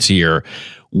agents here,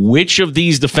 which of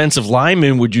these defensive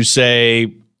linemen would you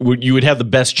say you would have the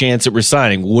best chance at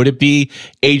resigning? Would it be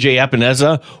A.J.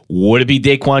 Epineza? Would it be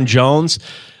Daquan Jones?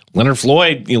 Leonard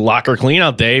Floyd, locker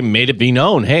cleanout day, made it be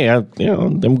known, hey, I'm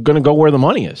going to go where the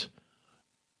money is.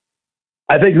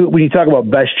 I think when you talk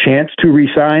about best chance to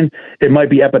resign, it might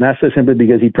be Epineza simply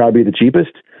because he'd probably be the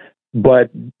cheapest. But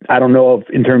I don't know if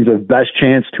in terms of best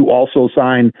chance to also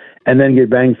sign and then get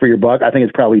bang for your buck, I think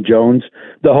it's probably Jones.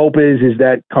 The hope is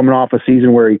that coming off a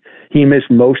season where he missed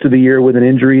most of the year with an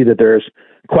injury, that there's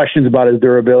questions about his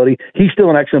durability. He's still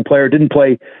an excellent player. Didn't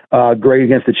play great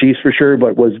against the Chiefs for sure,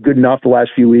 but was good enough the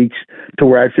last few weeks to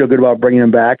where I feel good about bringing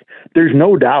him back. There's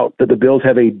no doubt that the Bills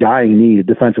have a dying need at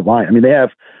defensive line. I mean, they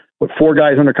have 4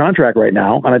 guys under contract right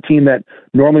now on a team that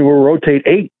normally will rotate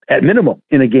 8 at minimum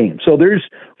in a game. So there's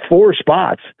 4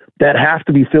 spots that have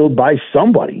to be filled by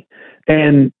somebody.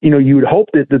 And, you would hope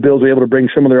that the Bills are able to bring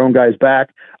some of their own guys back.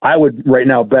 I would right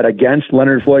now bet against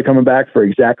Leonard Floyd coming back for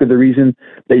exactly the reason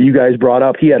that you guys brought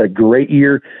up. He had a great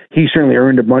year. He certainly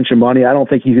earned a bunch of money. I don't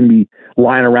think he's going to be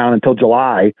lying around until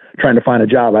July trying to find a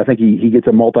job. I think he gets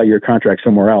a multi-year contract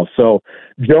somewhere else. So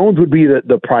Jones would be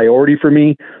the priority for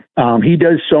me. He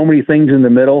does so many things in the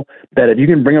middle that if you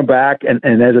can bring him back and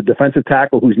as a defensive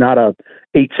tackle who's not a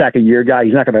 8-sack-a-year guy,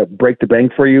 he's not going to break the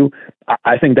bank for you.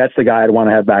 I think that's the guy I'd want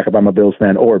to have back if I'm a Bills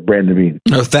fan, or Brandon Bean.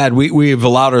 Thad, we've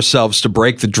allowed ourselves to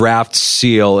break the draft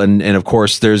seal, and of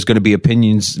course there's going to be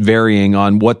opinions varying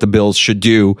on what the Bills should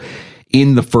do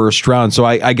in the first round. So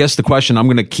I guess the question I'm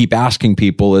going to keep asking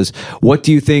people is, what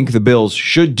do you think the Bills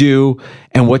should do,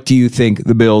 and what do you think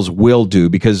the Bills will do?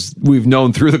 Because we've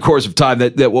known through the course of time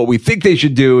that what we think they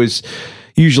should do is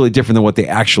usually different than what they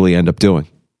actually end up doing.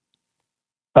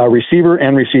 Receiver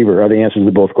and receiver are the answers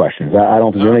to both questions. I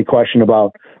don't think there's any question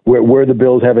about where the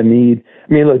Bills have a need.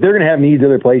 I mean, look, they're going to have needs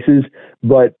other places,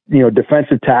 but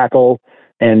defensive tackle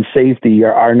and safety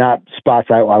are not spots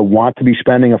I want to be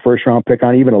spending a first-round pick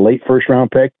on, even a late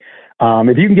first-round pick.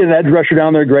 If you can get an edge rusher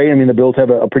down there, great. I mean, the Bills have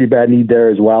a pretty bad need there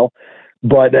as well.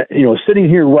 But, sitting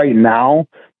here right now,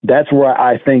 that's where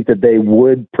I think that they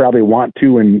would probably want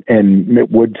to and it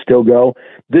would still go.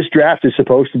 This draft is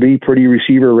supposed to be pretty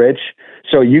receiver-rich,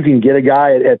 so you can get a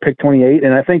guy at pick 28.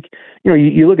 And I think,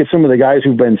 you look at some of the guys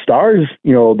who've been stars,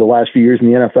 the last few years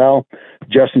in the NFL,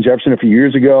 Justin Jefferson a few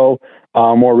years ago,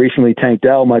 more recently Tank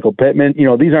Dell, Michael Pittman.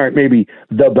 These aren't maybe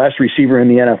the best receiver in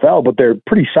the NFL, but they're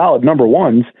pretty solid number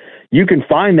ones. You can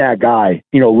find that guy,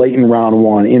 late in round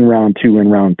 1, in round 2, in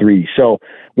round 3. So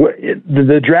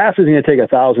the draft is going to take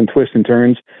 1,000 twists and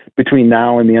turns between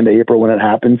now and the end of April when it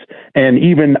happens. And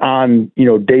even on,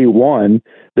 day 1,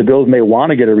 the Bills may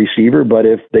want to get a receiver, but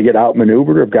if they get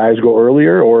outmaneuvered, or if guys go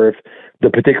earlier, or if the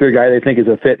particular guy they think is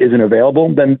a fit isn't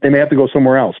available, then they may have to go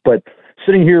somewhere else. But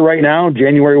sitting here right now,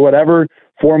 January, whatever,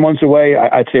 4 months away,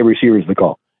 I'd say receiver is the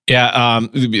call. Yeah,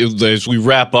 as we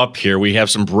wrap up here, we have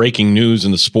some breaking news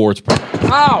in the sports.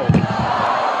 Ow!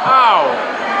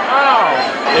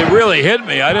 It really hit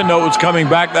me. I didn't know it was coming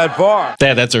back that far.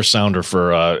 That's our sounder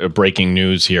for breaking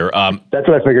news here. That's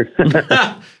what I figured.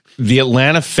 The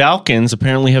Atlanta Falcons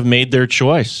apparently have made their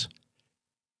choice.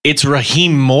 It's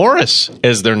Raheem Morris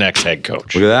as their next head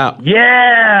coach. Look at that.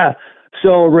 Yeah!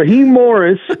 So Raheem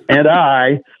Morris and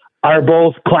I are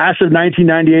both class of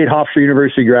 1998 Hofstra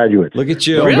University graduates. Look at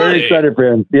you. So I'm very excited for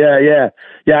him. Yeah.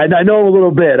 I know him a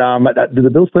little bit. Do the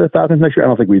Bills play the Falcons next year? I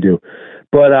don't think we do.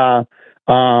 But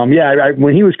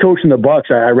when he was coaching the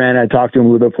Bucs, I talked to him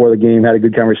a little bit before the game, had a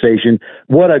good conversation.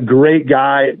 What a great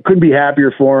guy. Couldn't be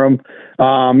happier for him.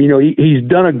 He's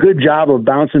done a good job of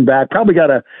bouncing back, probably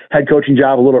got a head coaching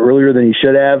job a little earlier than he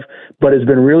should have, but has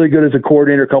been really good as a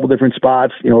coordinator, a couple different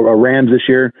spots, Rams this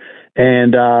year.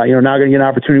 And, now going to get an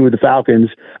opportunity with the Falcons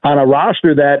on a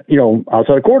roster that,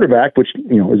 outside of quarterback, which,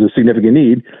 is a significant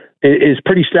need, is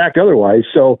pretty stacked otherwise.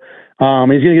 So,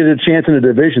 he's going to get a chance in a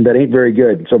division that ain't very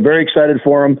good. So very excited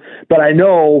for him. But I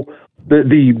know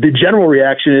the general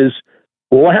reaction is,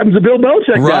 well, what happens to Bill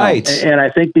Belichick right now? And I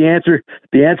think the answer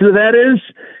to that is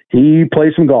he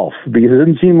plays some golf, because it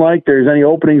doesn't seem like there's any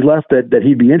openings left that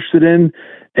he'd be interested in.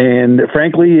 And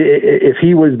frankly, if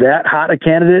he was that hot a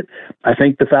candidate, I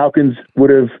think the Falcons would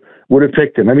have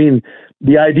picked him. I mean,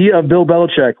 the idea of Bill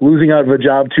Belichick losing out of a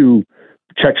job to,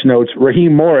 checks notes,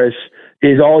 Raheem Morris,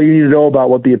 is all you need to know about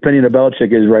what the opinion of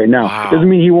Belichick is right now. Wow. Doesn't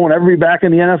mean he won't ever be back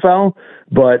in the NFL,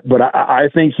 but I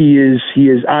think he is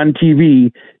on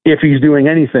TV if he's doing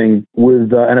anything with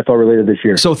NFL related this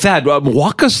year. So Thad,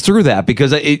 walk us through that,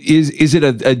 because is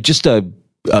it just a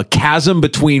chasm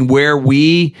between where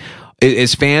we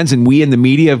as fans and we in the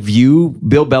media view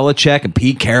Bill Belichick and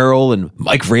Pete Carroll and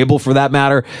Mike Vrabel, for that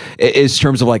matter, in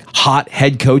terms of like hot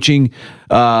head coaching,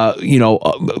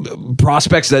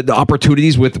 prospects, that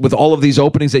opportunities with all of these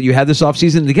openings that you had this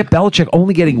offseason, to get Belichick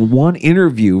only getting one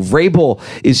interview. Vrabel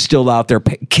is still out there.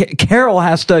 Carroll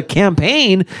has to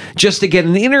campaign just to get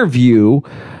an interview.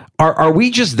 Are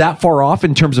we just that far off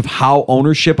in terms of how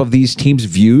ownership of these teams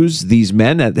views these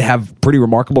men that have pretty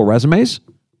remarkable resumes?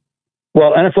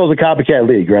 Well, NFL is a copycat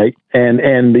league, right?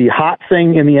 And the hot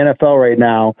thing in the NFL right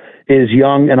now is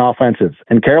young and offensive.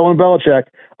 And Carroll and Belichick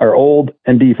are old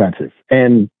and defensive.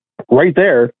 And right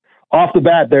there, off the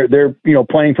bat, they're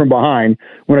playing from behind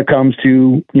when it comes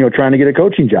to trying to get a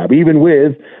coaching job, even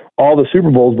with all the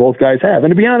Super Bowls both guys have.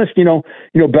 And to be honest,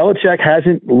 Belichick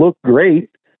hasn't looked great,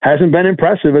 hasn't been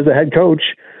impressive as a head coach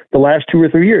the last 2 or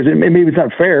 3 years. And maybe it's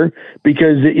not fair,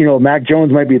 because Mac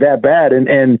Jones might be that bad, and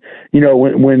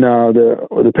when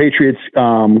the Patriots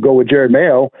go with Jared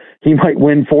Mayo, he might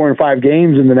win 4 and 5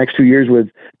 games in the next 2 years with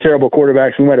terrible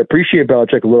quarterbacks. We might appreciate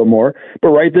Belichick a little more,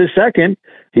 but right this second,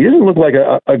 he doesn't look like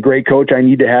a great coach I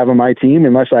need to have on my team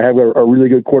unless I have a really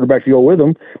good quarterback to go with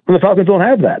him. And the Falcons don't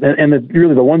have that, and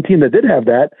really the one team that did have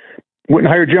that went and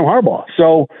hired Jim Harbaugh.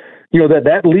 So,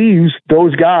 that leaves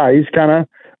those guys kind of,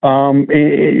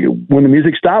 when the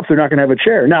music stops, they're not going to have a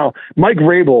chair. Now, Mike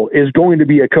Vrabel is going to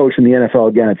be a coach in the NFL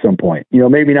again at some point.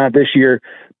 Maybe not this year,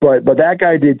 but that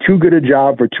guy did too good a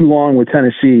job for too long with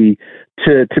Tennessee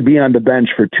to be on the bench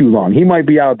for too long. He might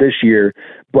be out this year,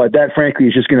 but that frankly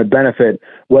is just going to benefit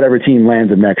whatever team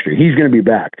lands him next year. He's going to be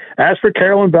back. As for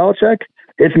Carroll and Belichick,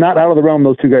 it's not out of the realm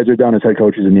those two guys are done as head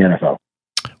coaches in the NFL.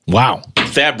 Wow.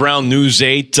 Thad Brown, News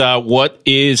 8. What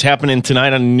is happening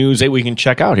tonight on News 8 we can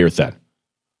check out here, Thad?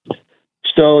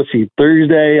 So let's see,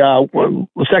 Thursday,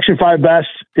 Section 5 Best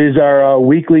is our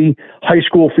weekly high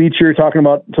school feature, talking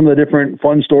about some of the different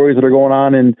fun stories that are going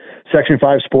on in Section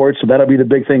 5 sports. So that'll be the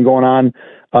big thing going on,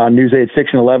 News 8, 6,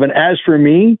 and 11. As for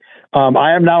me,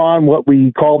 I am now on what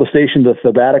we call the station the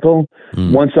sabbatical.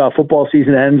 Once football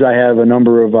season ends, I have a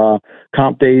number of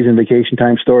comp days and vacation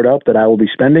time stored up that I will be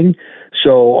spending.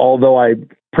 So although I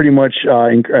pretty much,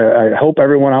 I hope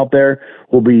everyone out there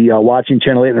will be watching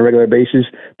Channel 8 on a regular basis,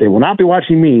 they will not be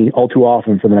watching me all too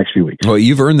often for the next few weeks. Well,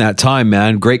 you've earned that time,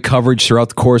 man. Great coverage throughout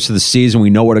the course of the season. We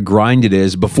know what a grind it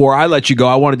is. Before I let you go,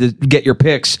 I wanted to get your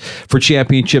picks for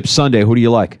Championship Sunday. Who do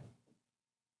you like?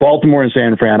 Baltimore and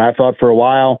San Fran. I thought for a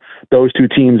while those two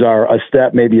teams are a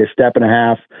step, maybe a step and a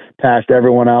half past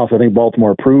everyone else. I think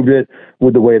Baltimore proved it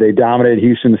with the way they dominated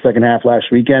Houston the second half last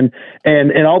weekend.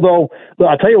 And although,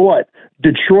 I'll tell you what,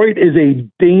 Detroit is a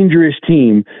dangerous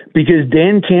team because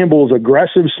Dan Campbell is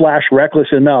aggressive / reckless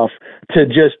enough to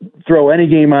just throw any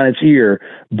game on its ear.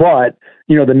 But,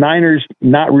 the Niners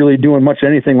not really doing much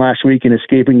anything last week and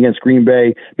escaping against Green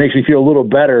Bay makes me feel a little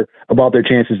better about their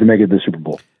chances to make it to the Super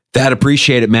Bowl. That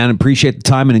appreciate it, man. Appreciate the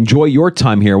time and enjoy your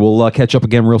time here. We'll catch up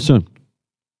again real soon.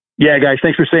 Yeah, guys,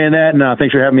 thanks for saying that, and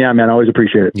thanks for having me on, man. I always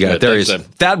appreciate it. Yeah, there he is.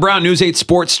 Thad Brown, News 8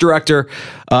 sports director,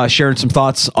 sharing some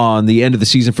thoughts on the end of the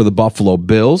season for the Buffalo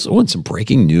Bills. Oh, and some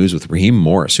breaking news with Raheem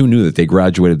Morris. Who knew that they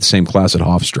graduated the same class at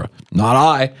Hofstra? Not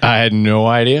I. I had no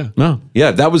idea. No.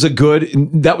 Yeah, that was a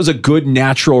good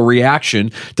natural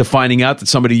reaction to finding out that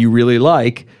somebody you really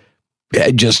like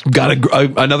just got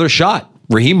another shot.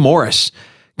 Raheem Morris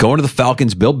going to the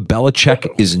Falcons. Bill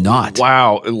Belichick is not.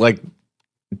 Wow.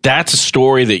 That's a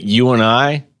story that you and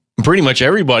I, pretty much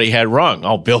everybody had wrong.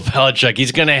 Oh, Bill Belichick,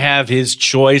 he's going to have his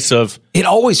choice of... It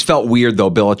always felt weird, though,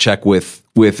 Belichick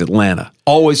with Atlanta.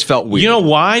 Always felt weird. You know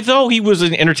why, though? He was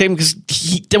an entertainment because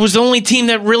that was the only team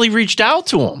that really reached out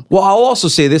to him. Well, I'll also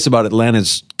say this about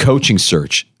Atlanta's coaching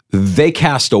search. They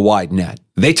cast a wide net.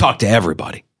 They talk to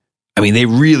everybody. I mean, they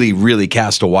really, really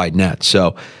cast a wide net.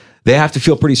 So they have to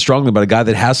feel pretty strongly about a guy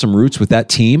that has some roots with that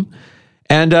team.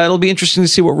 And it'll be interesting to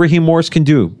see what Raheem Morris can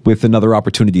do with another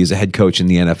opportunity as a head coach in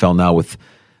the NFL now with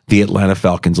the Atlanta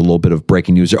Falcons. A little bit of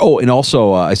breaking news there. Oh, and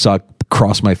also I saw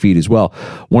cross my feed as well.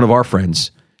 One of our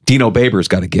friends, Dino Babers,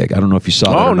 got a gig. I don't know if you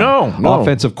saw that. Oh, no.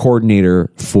 Offensive coordinator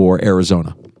for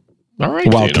Arizona. All right,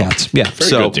 Wildcats. Dino. Yeah. Very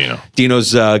so good, Dino.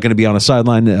 Dino's going to be on a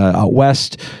sideline out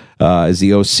west as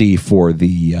the OC for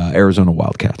the Arizona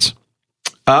Wildcats.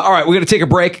 All right, we're going to take a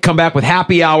break, come back with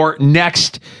happy hour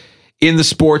next in the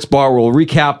sports bar. We'll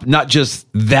recap not just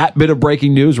that bit of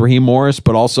breaking news, Raheem Morris,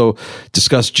 but also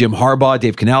discuss Jim Harbaugh,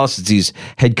 Dave Canales. It's these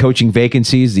head coaching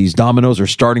vacancies. These dominoes are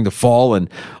starting to fall, and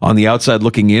on the outside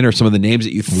looking in are some of the names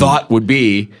that you thought would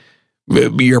be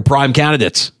your prime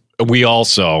candidates. We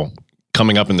also,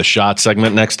 coming up in the shot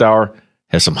segment next hour,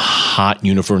 has some hot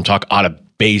uniform talk out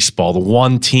of baseball. The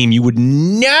one team you would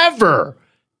never,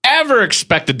 ever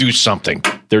expect to do something.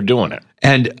 They're doing it.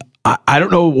 And I don't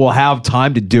know if we'll have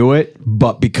time to do it,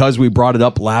 but because we brought it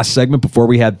up last segment before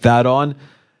we had Thad on,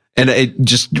 and it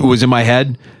just was in my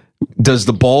head, does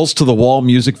the Balls to the Wall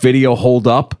music video hold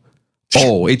up?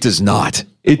 Oh, it does not.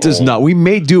 It does not. We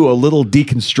may do a little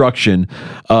deconstruction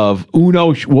of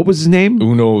Uno. What was his name?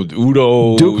 Udo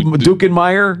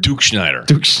Dukenmeyer? Duke Schneider.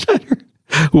 Duke Schneider,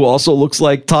 who also looks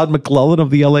like Todd McClellan of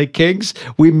the LA Kings.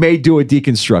 We may do a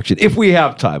deconstruction if we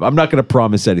have time. I'm not going to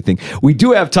promise anything. We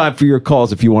do have time for your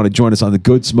calls if you want to join us on the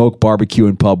Good Smoke Barbecue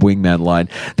and Pub Wingman line.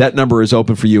 That number is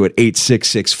open for you at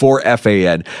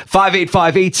 866-4FAN,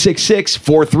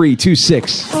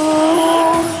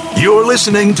 585-866-4326. You're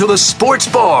listening to the Sports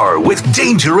Bar with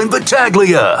Danger and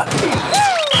Battaglia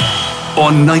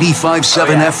on 95.7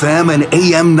 FM and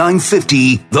AM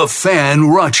 950, The Fan,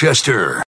 Rochester.